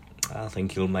 I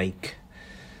think he'll make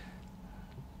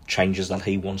changes that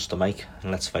he wants to make,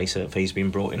 and let's face it, if he's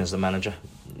been brought in as the manager,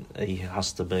 he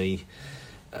has to be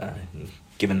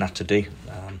given that to do.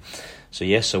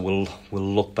 So we'll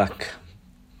look back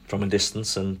from a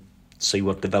distance and see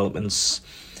what developments.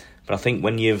 But I think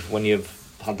when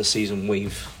you've had the season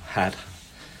we've had,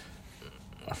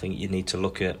 I think you need to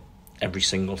look at every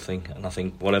single thing, and I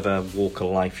think whatever walk of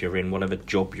life you're in, whatever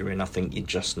job you're in, I think you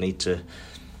just need to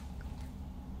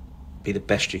be the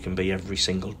best you can be every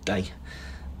single day.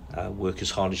 work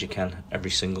as hard as you can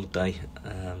every single day,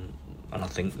 and I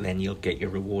think then you'll get your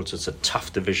rewards. It's a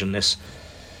tough division, this,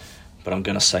 but I'm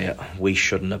going to say it, we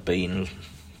shouldn't have been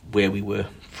where we were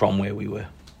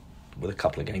with a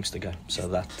couple of games to go. So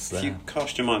that's... If you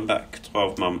cast your mind back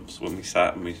 12 months when we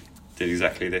sat and we did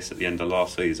exactly this at the end of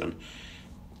last season,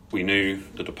 we knew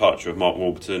the departure of Mark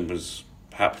Warburton was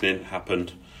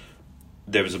happened.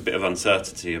 There was a bit of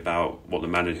uncertainty about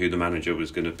who the manager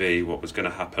was going to be, what was going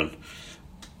to happen.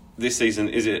 This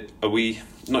season, are we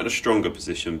not in a stronger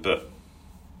position, but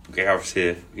Gareth's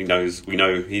here, we know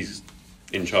he's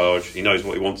in charge, he knows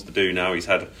what he wants to do now, he's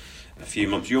had a few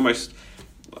months. You almost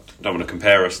don't want to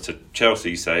compare us to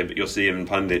Chelsea, say, but you're seeing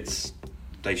pundits,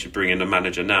 they should bring in a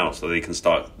manager now so they can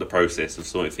start the process of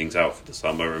sorting things out for the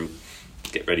summer and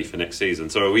get ready for next season.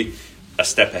 So are we a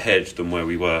step ahead than where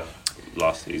we were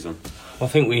last season? Well,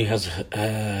 I think we, as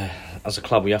a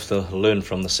club, we have to learn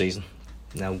from the season.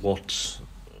 Now, what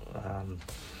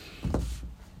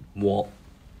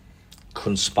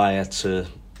conspired to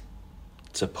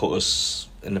put us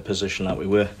in the position that we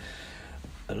were?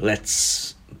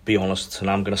 Let's be honest, and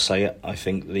I'm going to say it, I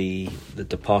think the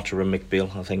departure of Mick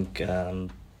Beale, I think, had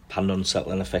an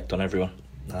unsettling effect on everyone.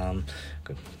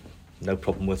 No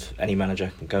problem with any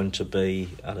manager going to be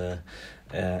at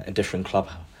a different club.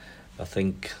 I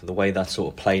think the way that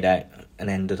sort of played out and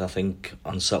ended, I think,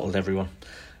 unsettled everyone.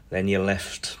 Then you're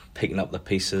left picking up the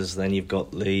pieces. Then you've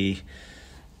got the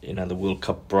World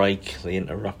Cup break, the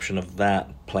interruption of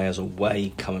that, players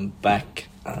away, coming back,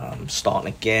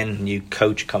 starting again, new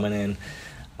coach coming in.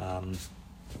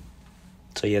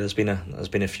 So yeah, there's been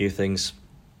a few things.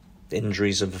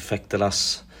 Injuries have affected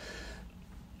us,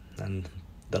 and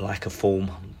the lack of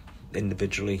form,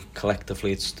 individually,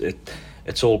 collectively,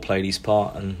 it's all played its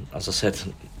part. And as I said,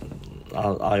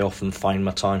 I often find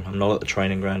my time. I'm not at the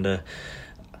training ground a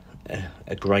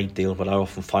great deal, but I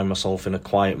often find myself in a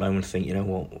quiet moment, think,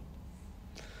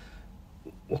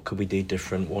 what could we do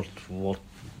different?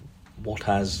 What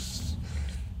has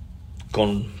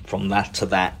gone from that to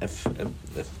that? If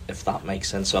that makes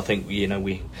sense. So I think we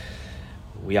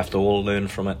have to all learn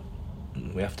from it.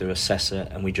 We have to assess it,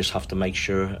 and we just have to make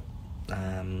sure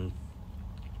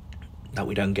that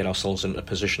we don't get ourselves into the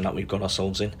position that we've got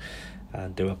ourselves in,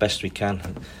 and do our best we can.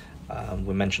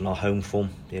 We mentioned our home form.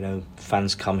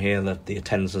 Fans come here. The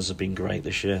attendance has been great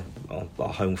this year. Our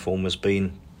home form has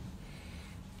been,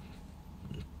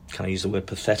 can I use the word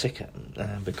pathetic?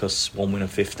 Because 1 win in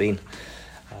 15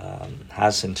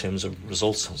 has, in terms of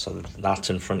results. So that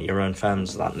in front of your own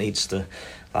fans, that needs to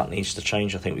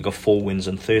change. I think we got 4 wins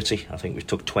in 30. I think we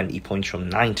took 20 points from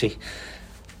 90.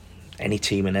 Any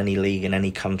team in any league, in any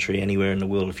country, anywhere in the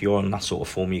world, if you're on that sort of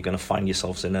form, you're going to find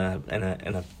yourselves in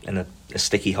a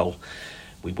sticky hole.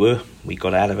 We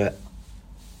got out of it.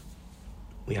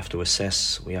 We have to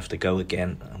assess. We have to go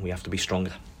again, and we have to be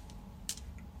stronger.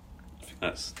 I think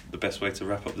that's the best way to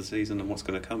wrap up the season and what's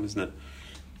going to come, isn't it?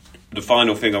 The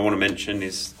final thing I want to mention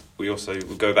is we'll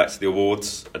go back to the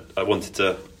awards. I wanted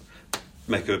to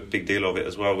make a big deal of it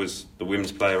as well. Was the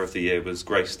Women's Player of the Year was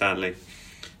Grace Stanley.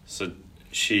 So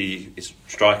she is a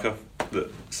striker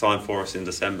that signed for us in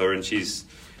December, and she's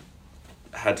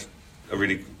had a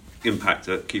really impact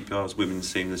at QPR's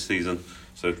women's team this season.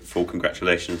 So full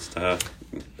congratulations to her.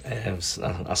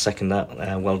 I second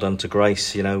that. Well done to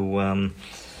Grace. She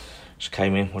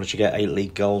came in. What did she get? 8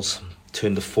 league goals.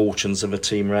 Turned the fortunes of a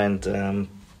team round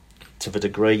to the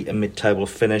degree, a mid-table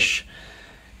finish.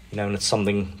 And it's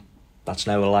something that's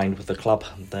now aligned with the club.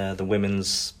 The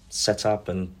women's set up,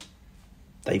 and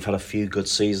they've had a few good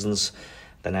seasons.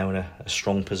 They're now in a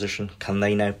strong position. Can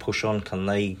they now push on? Can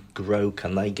they grow?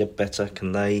 Can they get better?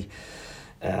 Can they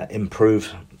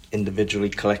improve individually,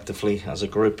 collectively, as a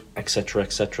group, etc.,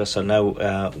 etc.? So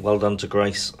now, well done to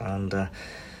Grace, and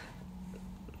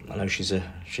I know she's a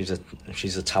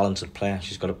talented player.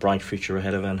 She's got a bright future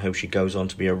ahead of her, and hope she goes on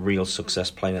to be a real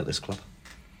success player at this club.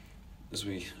 As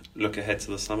we look ahead to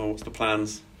the summer, what's the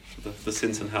plans for the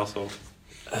Sinton household?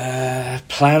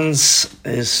 Plans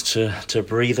is to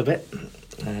breathe a bit,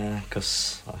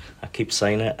 because I keep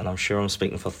saying it, and I'm sure I'm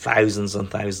speaking for thousands and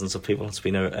thousands of people. It's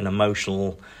been an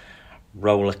emotional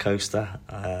roller coaster.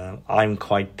 I'm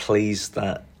quite pleased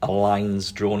that a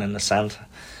line's drawn in the sand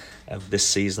of this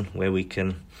season, where we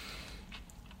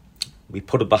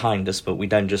put it behind us, but we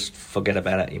don't just forget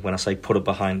about it. When I say put it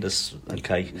behind us,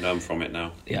 okay, learn from it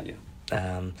now. Yeah.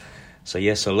 So a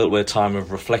little bit of time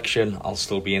of reflection. I'll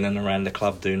still be in and around the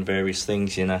club doing various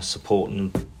things,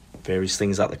 supporting various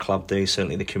things that the club do,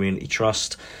 certainly the community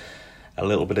trust. A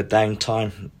little bit of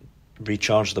downtime,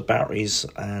 recharge the batteries,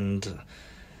 and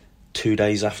 2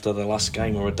 days after the last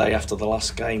game, or a day after the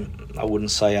last game, I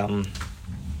wouldn't say I'm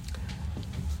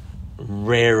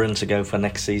raring to go for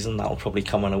next season. That'll probably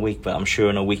come in a week, but I'm sure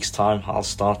in a week's time I'll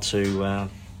start to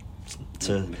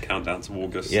the countdown to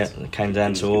August. Yeah, the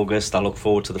countdown to August. I look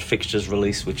forward to the fixtures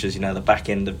release, which is the back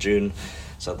end of June.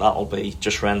 So that'll be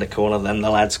just round the corner. Then the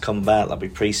lads come back. There'll be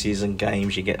pre-season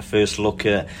games. You get a first look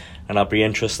at, and I'll be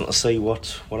interested to see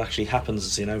what actually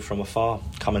happens. From afar,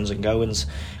 comings and goings.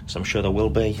 So I'm sure there will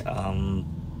be.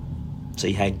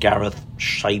 See how Gareth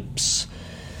shapes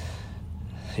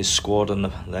his squad and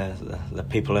the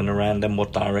people in around him,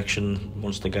 what direction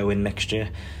wants to go in next year.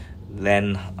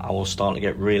 Then I will start to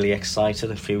get really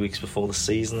excited a few weeks before the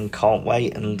season and can't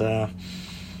wait. And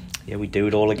we do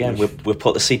it all again. We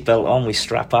put the seatbelt on, we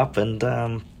strap up, and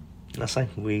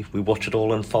we watch it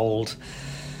all unfold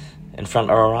in front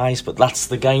of our eyes. But that's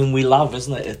the game we love,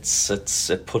 isn't it?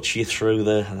 It puts you through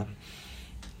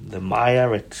the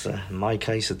mire. In my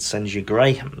case, it sends you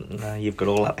grey. You've got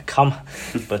all that to come.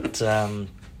 But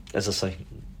as I say,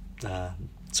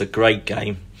 it's a great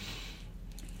game.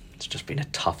 It's just been a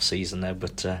tough season there,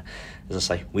 but as I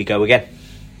say, we go again.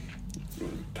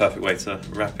 Perfect way to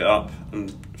wrap it up.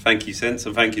 And thank you, Sint,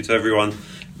 and thank you to everyone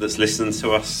that's listened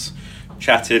to us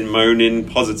chatting, moaning,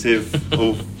 positive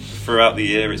all throughout the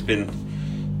year. It's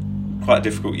been quite a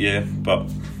difficult year, but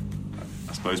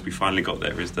I suppose we finally got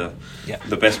there is the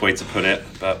best way to put it.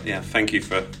 But yeah, thank you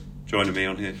for joining me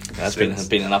on here. It's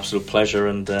been an absolute pleasure,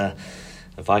 and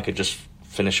if I could just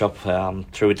finish up,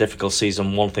 through a difficult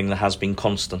season, one thing that has been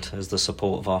constant is the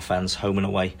support of our fans home and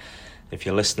away. If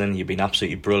you're listening, you've been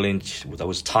absolutely brilliant. There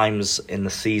was times in the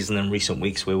season in recent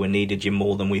weeks where we needed you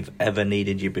more than we've ever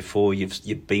needed you before.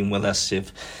 You've been with us,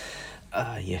 you've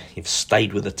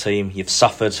stayed with the team, you've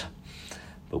suffered,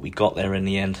 but we got there in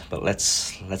the end. But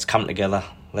let's come together,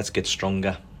 let's get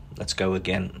stronger, let's go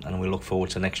again, and we look forward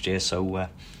to next year. So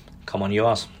come on, you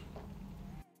Ars.